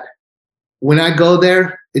that when I go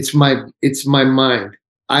there, it's my mind.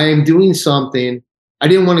 I am doing something. I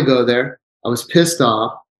didn't want to go there. I was pissed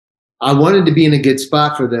off. I wanted to be in a good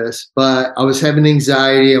spot for this, but I was having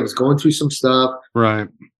anxiety. I was going through some stuff. Right.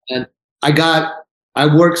 And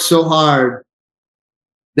I worked so hard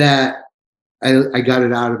that I got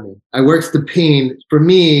it out of me. I worked the pain. For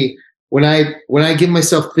me, when I give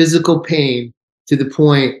myself physical pain to the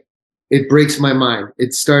point it breaks my mind,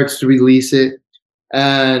 it starts to release it,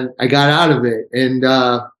 and I got out of it. And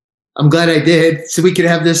I'm glad I did, so we could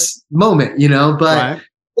have this moment, you know. But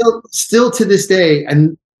still to this day,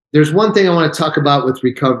 and there's one thing I want to talk about with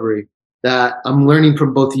recovery that I'm learning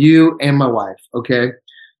from both you and my wife. Okay,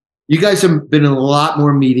 you guys have been in a lot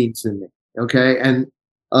more meetings than me. Okay, and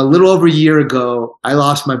a little over a year ago, I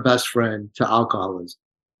lost my best friend to alcoholism.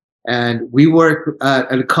 And we worked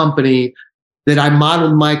at a company that I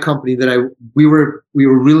modeled my company that we were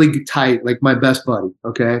really tight, like my best buddy.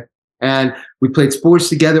 Okay. And we played sports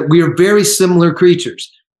together. We are very similar creatures.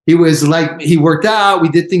 He was like, he worked out, we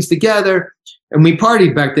did things together, and we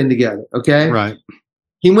partied back then together. Okay. Right.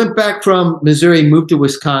 He went back from Missouri, moved to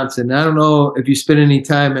Wisconsin. I don't know if you spent any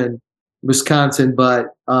time in Wisconsin,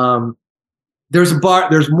 but, there's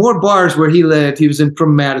more bars where he lived. He was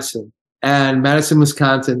from Madison,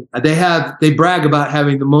 Wisconsin. They brag about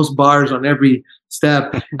having the most bars on every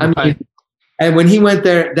step. I mean, and when he went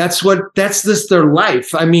there, that's just their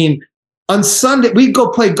life. I mean, on Sunday, we'd go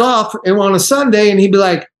play golf and on a Sunday, and he'd be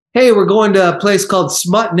like, hey, we're going to a place called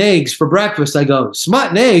Smut and Eggs for breakfast. I go,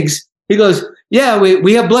 Smut and Eggs? He goes, yeah,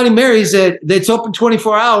 we have Bloody Marys that's open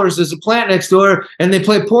 24 hours. There's a plant next door, and they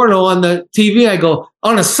play porno on the TV. I go,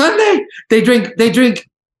 on a Sunday, they drink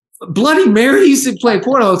Bloody Marys and play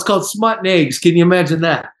porno. It's called Smut and Eggs. Can you imagine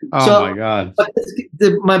that? Oh my God.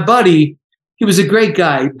 My buddy, he was a great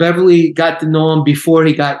guy. Beverly got to know him before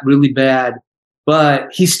he got really bad,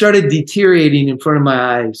 but he started deteriorating in front of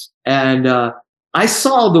my eyes. And I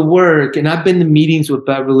saw the work, and I've been to meetings with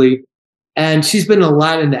Beverly. And she's been a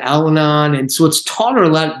lot into Al-Anon. And so it's taught her a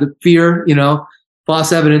lot of the fear, you know,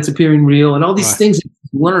 false evidence appearing real, and all these things that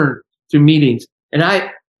you learn through meetings. And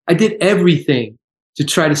I did everything to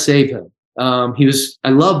try to save him. I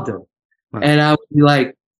loved him. Right. And I would be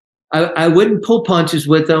like, I wouldn't pull punches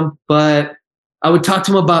with him, but I would talk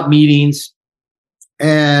to him about meetings.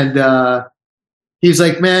 And he was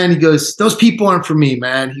like, man, he goes, those people aren't for me,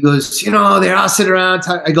 man. He goes, you know, they're all sitting around.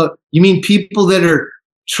 I go, you mean people that are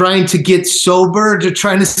trying to get sober, to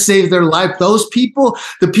trying to save their life? Those people,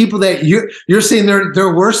 the people that you're saying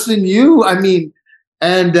they're worse than you? I mean,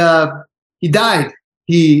 and he died.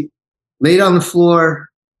 He laid on the floor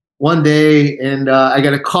one day, and I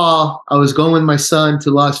got a call. I was going with my son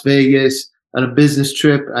to Las Vegas on a business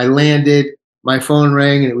trip. I landed, my phone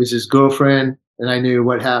rang, and it was his girlfriend, and I knew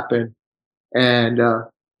what happened. And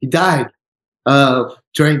he died.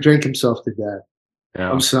 Drank himself to death.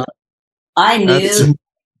 Yeah. I'm sorry. I knew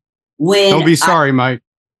when don't be sorry, Mike.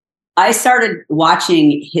 I started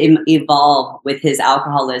watching him evolve with his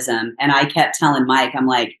alcoholism, and I kept telling Mike, I'm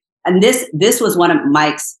like, and this was one of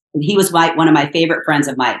Mike's. He was one of my favorite friends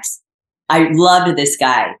of Mike's. I loved this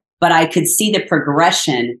guy, but I could see the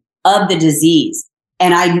progression of the disease,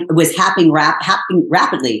 and I was happening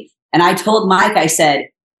rapidly. And I told Mike, I said,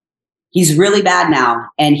 he's really bad now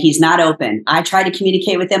and he's not open. I tried to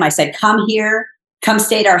communicate with him. I said, come here, come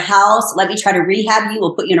stay at our house. Let me try to rehab you.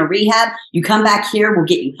 We'll put you in a rehab. You come back here. We'll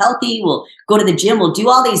get you healthy. We'll go to the gym. We'll do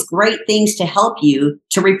all these great things to help you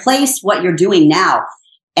to replace what you're doing now.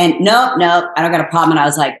 And no, I don't got a problem. And I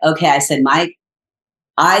was like, okay. I said, Mike,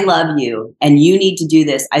 I love you and you need to do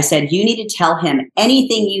this. I said, you need to tell him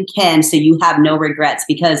anything you can so you have no regrets,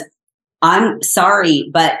 because I'm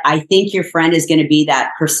sorry, but I think your friend is going to be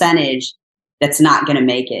that percentage that's not going to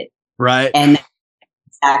make it. Right. And that's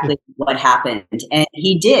exactly what happened. And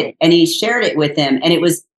he did. And he shared it with him. And it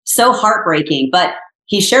was so heartbreaking, but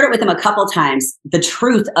he shared it with him a couple times, the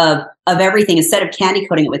truth of everything, instead of candy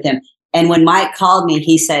coating it with him. And when Mike called me,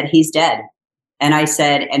 he said, he's dead. And I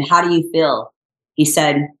said, and how do you feel? He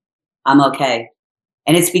said, I'm okay.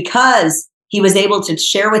 And it's because he was able to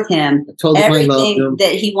share with him everything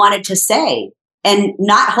that he wanted to say and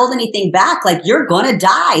not hold anything back. Like, you're going to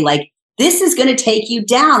die. Like, this is going to take you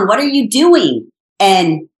down. What are you doing?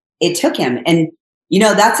 And it took him. And,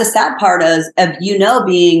 that's the sad part of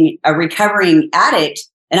being a recovering addict,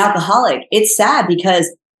 an alcoholic. It's sad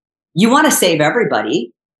because you want to save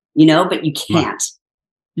everybody, but you can't.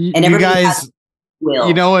 And everybody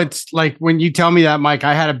will. It's like when you tell me that, Mike,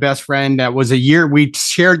 I had a best friend that was we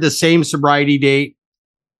shared the same sobriety date,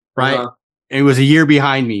 right? Uh-huh. It was a year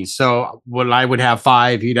behind me. So when I would have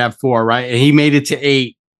 5, he'd have 4, right? And he made it to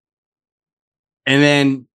 8. And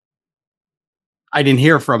then I didn't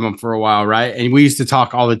hear from him for a while, right? And we used to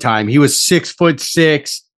talk all the time. He was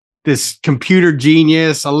 6'6", this computer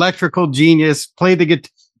genius, electrical genius, played the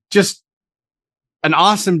guitar, just an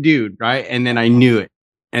awesome dude, right? And then I knew it.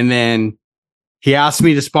 And then he asked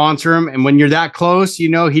me to sponsor him. And when you're that close, he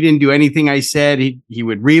didn't do anything I said. He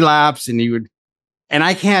would relapse and and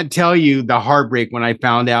I can't tell you the heartbreak when I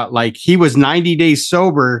found out, like, he was 90 days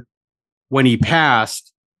sober when he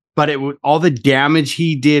passed, but all the damage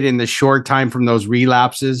he did in the short time from those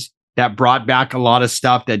relapses that brought back a lot of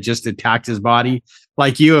stuff that just attacked his body.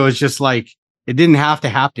 Like it was just like, it didn't have to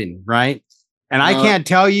happen. Right. And I can't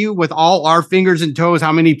tell you with all our fingers and toes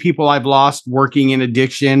how many people I've lost working in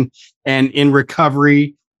addiction and in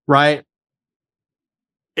recovery, right?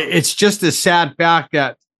 It's just a sad fact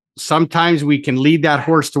that sometimes we can lead that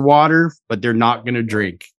horse to water, but they're not going to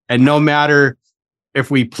drink. And no matter if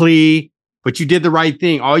we plea, but you did the right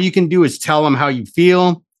thing. All you can do is tell them how you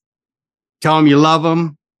feel, tell them you love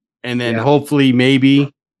them, and then hopefully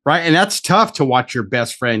maybe, right? And that's tough to watch your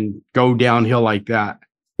best friend go downhill like that.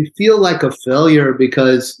 You feel like a failure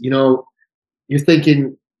because, you're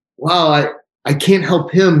thinking, wow, I can't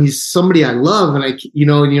help him. He's somebody I love. And and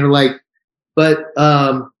you're like, but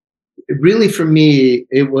really for me,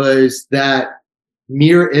 it was that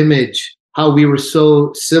mirror image, how we were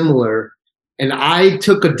so similar. And I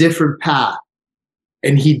took a different path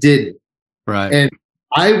and he didn't. Right. And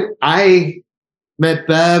I met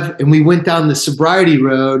Bev and we went down the sobriety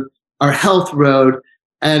road, our health road,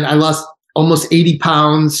 and I lost almost 80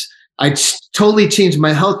 pounds. I totally changed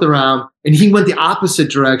my health around and he went the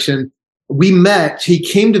opposite direction. We met, he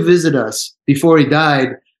came to visit us before he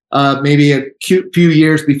died, maybe a few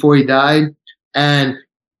years before he died. And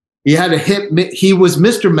he had he was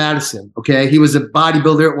Mr. Madison. Okay. He was a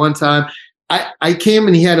bodybuilder at one time. I came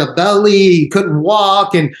and he had a belly, he couldn't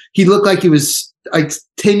walk, and he looked like he was like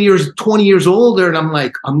 10 years, 20 years older. And I'm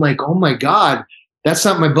like, oh my God, that's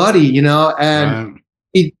not my buddy, and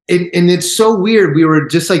and it's so weird. We were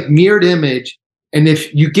just like mirrored image. And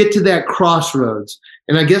if you get to that crossroads,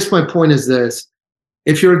 and I guess my point is this,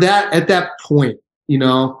 if you're at that point,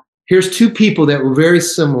 here's two people that were very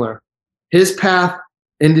similar. His path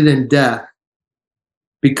ended in death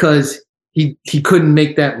because he couldn't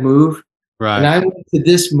make that move. Right. And I went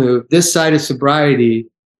to this side of sobriety,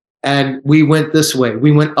 and we went this way.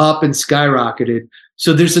 We went up and skyrocketed.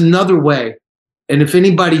 So there's another way. And if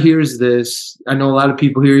anybody hears this, I know a lot of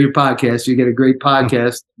people hear your podcast. You get a great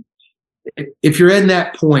podcast. If you're in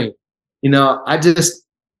that point, I just,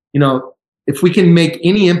 if we can make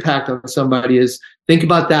any impact on somebody, is think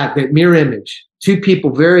about that mirror image. Two people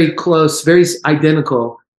very close, very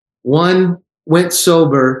identical. One went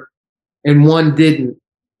sober and one didn't.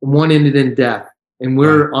 One ended in death, and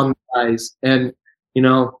we're on the rise. And,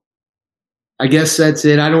 I guess that's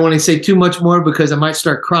it. I don't want to say too much more because I might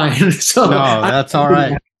start crying. So no, that's all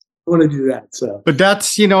right. I want to do that. So, but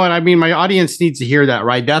that's, and I mean, my audience needs to hear that,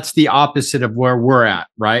 right? That's the opposite of where we're at,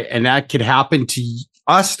 right? And that could happen to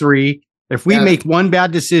us three. If we make one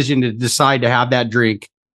bad decision to decide to have that drink,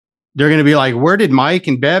 they're going to be like, where did Mike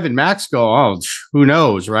and Bev and Max go? Oh, who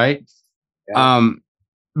knows, right? Yeah.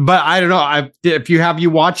 But I don't know. If you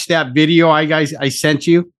watched that video I sent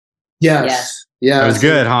you? Yes. Yeah. It was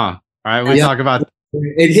good, huh? All right. We talk about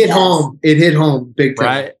it hit home. It hit home big time.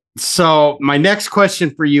 Right. So my next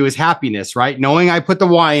question for you is happiness, right? Knowing I put the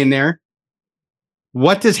Y in there,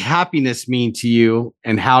 what does happiness mean to you,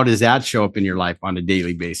 and how does that show up in your life on a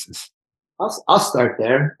daily basis? I'll start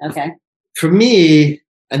there. Okay. For me,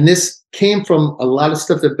 and this came from a lot of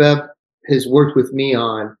stuff that Bev has worked with me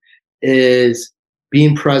on, is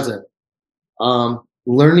being present,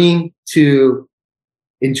 learning to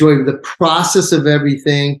enjoy the process of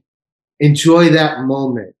everything, enjoy that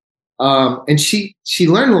moment. And she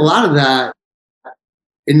learned a lot of that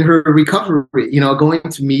in her recovery, going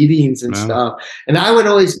to meetings and stuff. And I would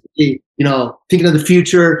always be, thinking of the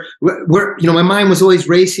future where, my mind was always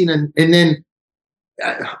racing. And then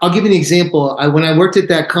I'll give you an example. When I worked at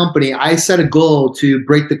that company, I set a goal to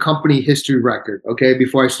break the company history record. Okay.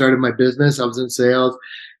 Before I started my business, I was in sales.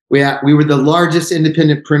 We were the largest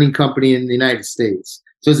independent printing company in the United States.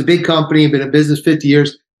 So it's a big company, been in business 50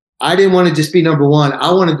 years. I didn't want to just be number one.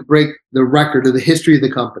 I wanted to break the record of the history of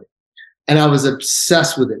the company. And I was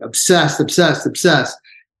obsessed with it. Obsessed.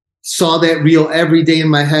 Saw that reel every day in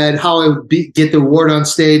my head, how I would get the award on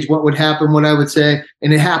stage, what would happen, what I would say.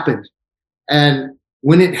 And it happened. And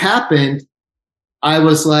when it happened, I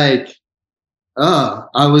was like, it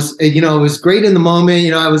was great in the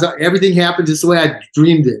moment. Everything happened just the way I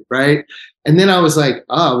dreamed it. Right. And then I was like,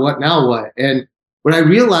 what now what? And when I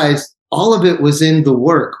realized all of it was in the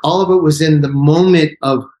work, all of it was in the moment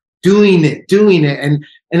of doing it.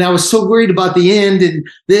 And I was so worried about the end and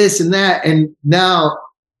this and that. And now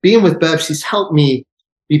being with Bev, she's helped me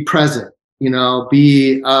be present,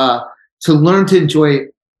 to learn to enjoy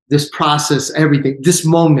this process, everything, this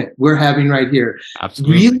moment we're having right here.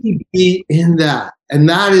 Absolutely. Really be in that. And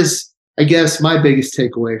that is, I guess, my biggest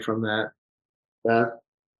takeaway from that.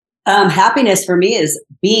 Happiness for me is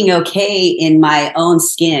being okay in my own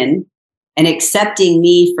skin and accepting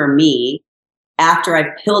me for me after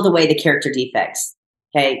I've peeled away the character defects.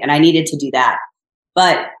 Okay. And I needed to do that.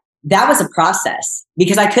 But that was a process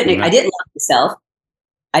because I didn't love myself.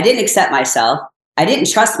 I didn't accept myself. I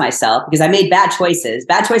didn't trust myself because I made bad choices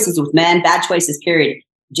with men, bad choices, period,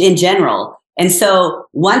 in general. And so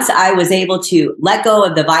once I was able to let go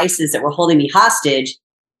of the vices that were holding me hostage,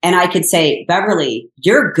 and I could say, Beverly,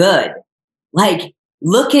 you're good. Like,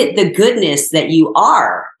 look at the goodness that you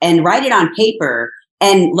are and write it on paper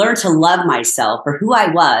and learn to love myself for who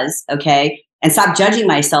I was. Okay. And stop judging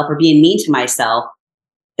myself or being mean to myself.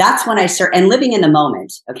 That's when I start, and living in the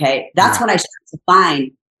moment. Okay. That's when I start to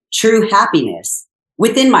find true happiness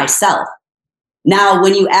within myself. Now,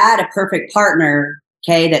 when you add a perfect partner,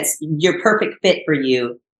 okay, that's your perfect fit for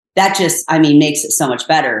you, that just, makes it so much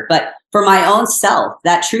better. But for my own self,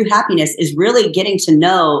 that true happiness is really getting to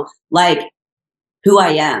know who I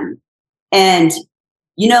am. And,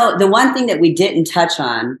 the one thing that we didn't touch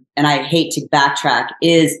on, and I hate to backtrack,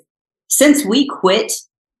 is since we quit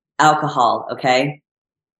alcohol, okay,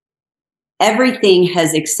 everything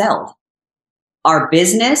has excelled. Our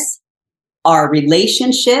business, our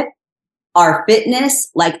relationship, our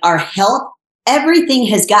fitness, our health, everything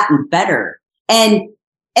has gotten better. And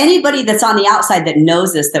anybody that's on the outside that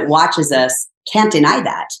knows us, that watches us, can't deny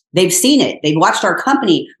that. They've seen it. They've watched our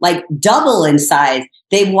company double in size.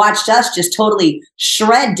 They've watched us just totally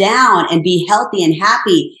shred down and be healthy and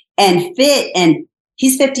happy and fit. And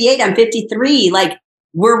he's 58, I'm 53.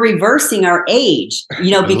 We're reversing our age,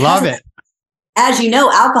 because love it. As you know,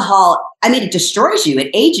 alcohol, it destroys you. It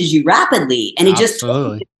ages you rapidly. And it just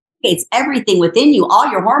it's everything within you, all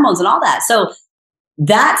your hormones and all that. So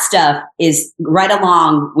that stuff is right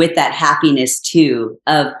along with that happiness too,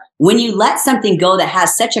 of when you let something go that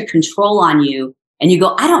has such a control on you and you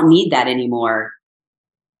go, I don't need that anymore.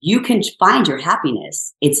 You can find your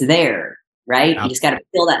happiness. It's there, right? You just got to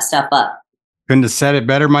fill that stuff up. Couldn't have said it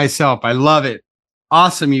better myself. I love it.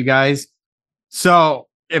 Awesome, you guys. So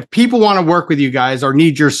if people want to work with you guys or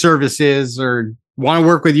need your services or want to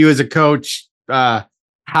work with you as a coach,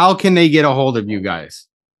 how can they get a hold of you guys?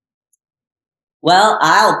 Well,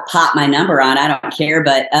 I'll pop my number on. I don't care,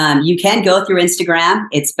 but you can go through Instagram.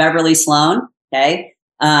 It's Beverly Sloan. Okay.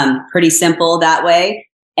 Pretty simple that way.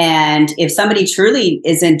 And if somebody truly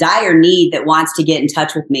is in dire need that wants to get in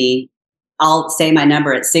touch with me, I'll say my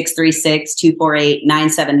number at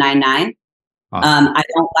 636-248-9799. Awesome. I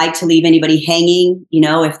don't like to leave anybody hanging,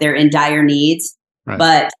 if they're in dire needs. Right.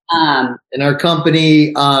 But in our company,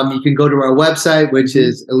 you can go to our website, which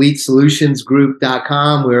is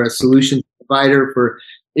elitesolutionsgroup.com. We're a solution provider for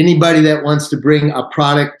anybody that wants to bring a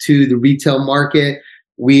product to the retail market.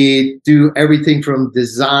 We do everything from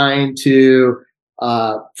design to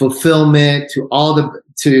fulfillment to all the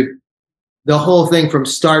the whole thing from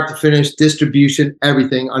start to finish, distribution,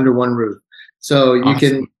 everything under one roof. So you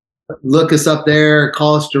can look us up there,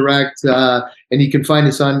 call us direct, and you can find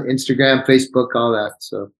us on Instagram, Facebook, all that.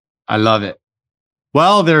 So I love it.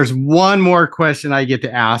 Well, there's one more question I get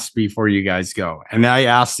to ask before you guys go. And I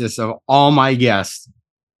ask this of all my guests.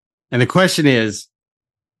 And the question is,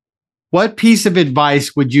 what piece of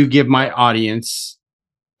advice would you give my audience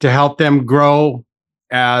to help them grow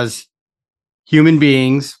as human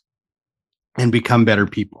beings and become better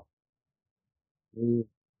people?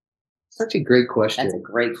 Such a great question. That's a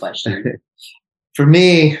great question. For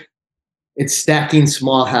me, it's stacking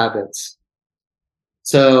small habits.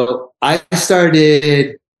 So I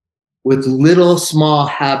started with little small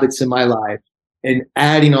habits in my life and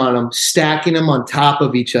adding on them, stacking them on top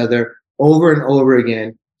of each other over and over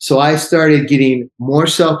again. So I started getting more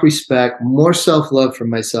self-respect, more self-love for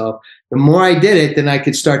myself. The more I did it, then I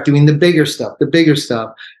could start doing the bigger stuff.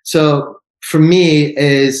 So for me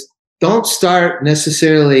is don't start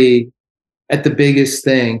necessarily at the biggest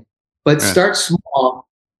thing, but start small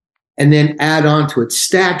and then add on to it,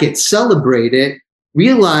 stack it, celebrate it,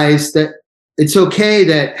 realize that it's okay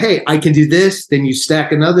that, hey, I can do this. Then you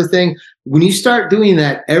stack another thing. When you start doing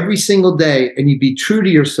that every single day and you be true to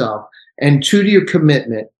yourself and true to your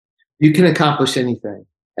commitment, you can accomplish anything.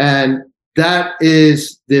 And that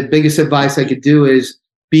is the biggest advice I could do is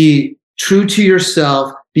be true to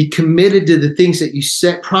yourself, be committed to the things that you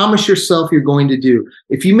promise yourself you're going to do.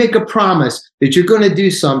 If you make a promise that you're going to do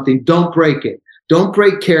something, don't break it. Don't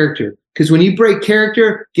break character. Because when you break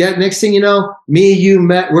character, next thing you know, me and you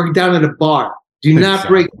we're down at a bar. Do not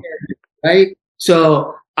break character, right?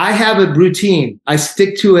 So I have a routine. I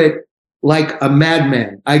stick to it like a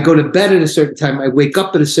madman. I go to bed at a certain time. I wake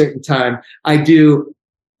up at a certain time. I do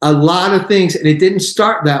a lot of things, and it didn't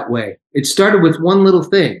start that way. It started with one little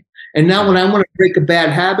thing. And now when I want to break a bad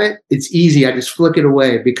habit, it's easy. I just flick it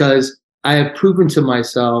away because I have proven to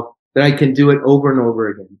myself that I can do it over and over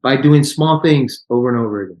again by doing small things over and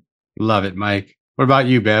over again. Love it, Mike. What about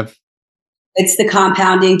you, Bev? It's the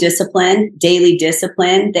compounding discipline, daily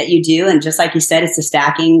discipline that you do. And just like you said, it's the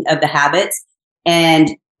stacking of the habits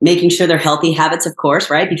and making sure they're healthy habits, of course,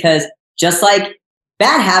 right? Because just like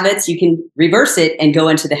bad habits, you can reverse it and go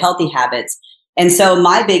into the healthy habits. And so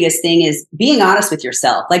my biggest thing is being honest with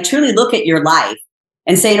yourself, like truly look at your life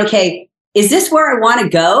and saying, okay, is this where I want to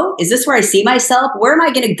go? Is this where I see myself? Where am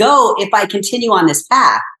I going to go if I continue on this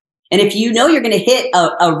path? And if you know you're going to hit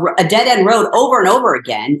a dead end road over and over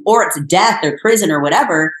again, or it's death or prison or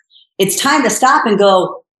whatever, it's time to stop and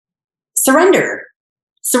go, surrender.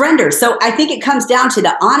 So I think it comes down to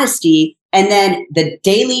the honesty and then the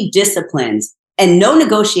daily disciplines and no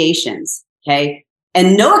negotiations, okay?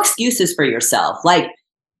 And no excuses for yourself. Like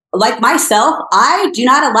myself, I do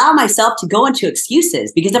not allow myself to go into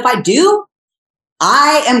excuses because if I do,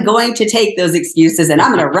 I am going to take those excuses and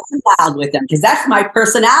I'm going to run wild with them because that's my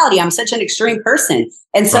personality. I'm such an extreme person.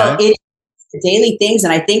 And so it's the daily things.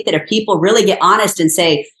 And I think that if people really get honest and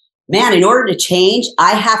say, man, in order to change,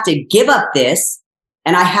 I have to give up this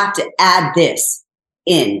and I have to add this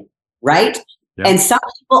in, right? Yep. And some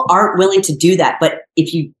people aren't willing to do that. But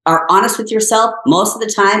if you are honest with yourself, most of the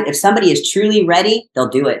time, if somebody is truly ready, they'll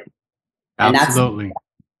do it. Absolutely.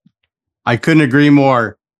 I couldn't agree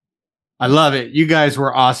more. I love it. You guys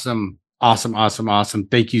were awesome. Awesome.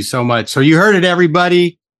 Thank you so much. So you heard it,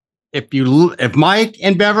 everybody. If Mike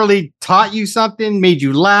and Beverly taught you something, made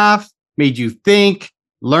you laugh, made you think,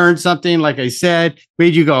 learn something, like I said,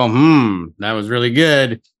 made you go, that was really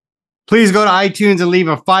good. Please go to iTunes and leave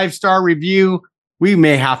a 5-star review. We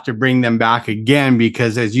may have to bring them back again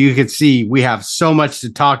because as you can see, we have so much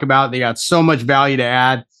to talk about. They got so much value to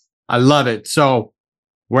add. I love it. So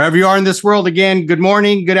wherever you are in this world, again, good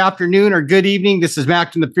morning, good afternoon, or good evening. This is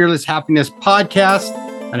Mac from the Fearless Happiness Podcast.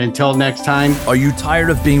 And until next time. Are you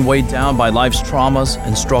tired of being weighed down by life's traumas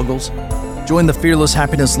and struggles? Join the Fearless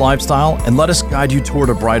Happiness lifestyle and let us guide you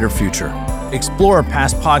toward a brighter future. Explore our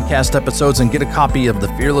past podcast episodes and get a copy of the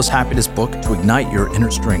Fearless Happiness book to ignite your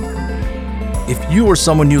inner strength. If you or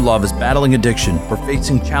someone you love is battling addiction or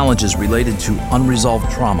facing challenges related to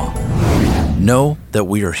unresolved trauma, know that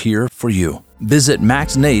we are here for you. Visit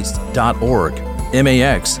maxnijst.org,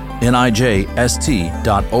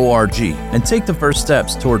 maxnijst.org, and take the first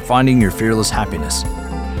steps toward finding your fearless happiness.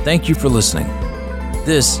 Thank you for listening.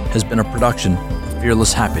 This has been a production of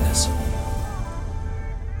Fearless Happiness.